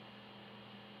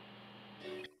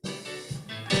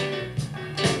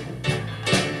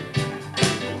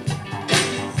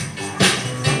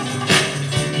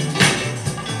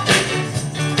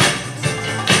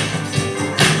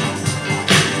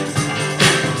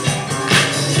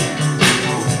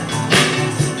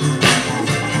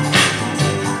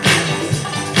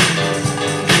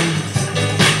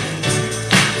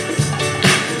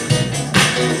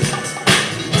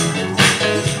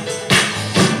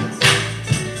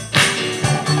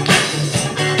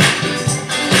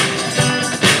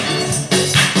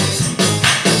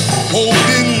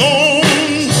 Holding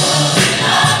on,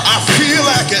 I feel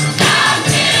like it.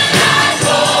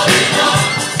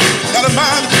 Got a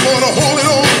mind to hold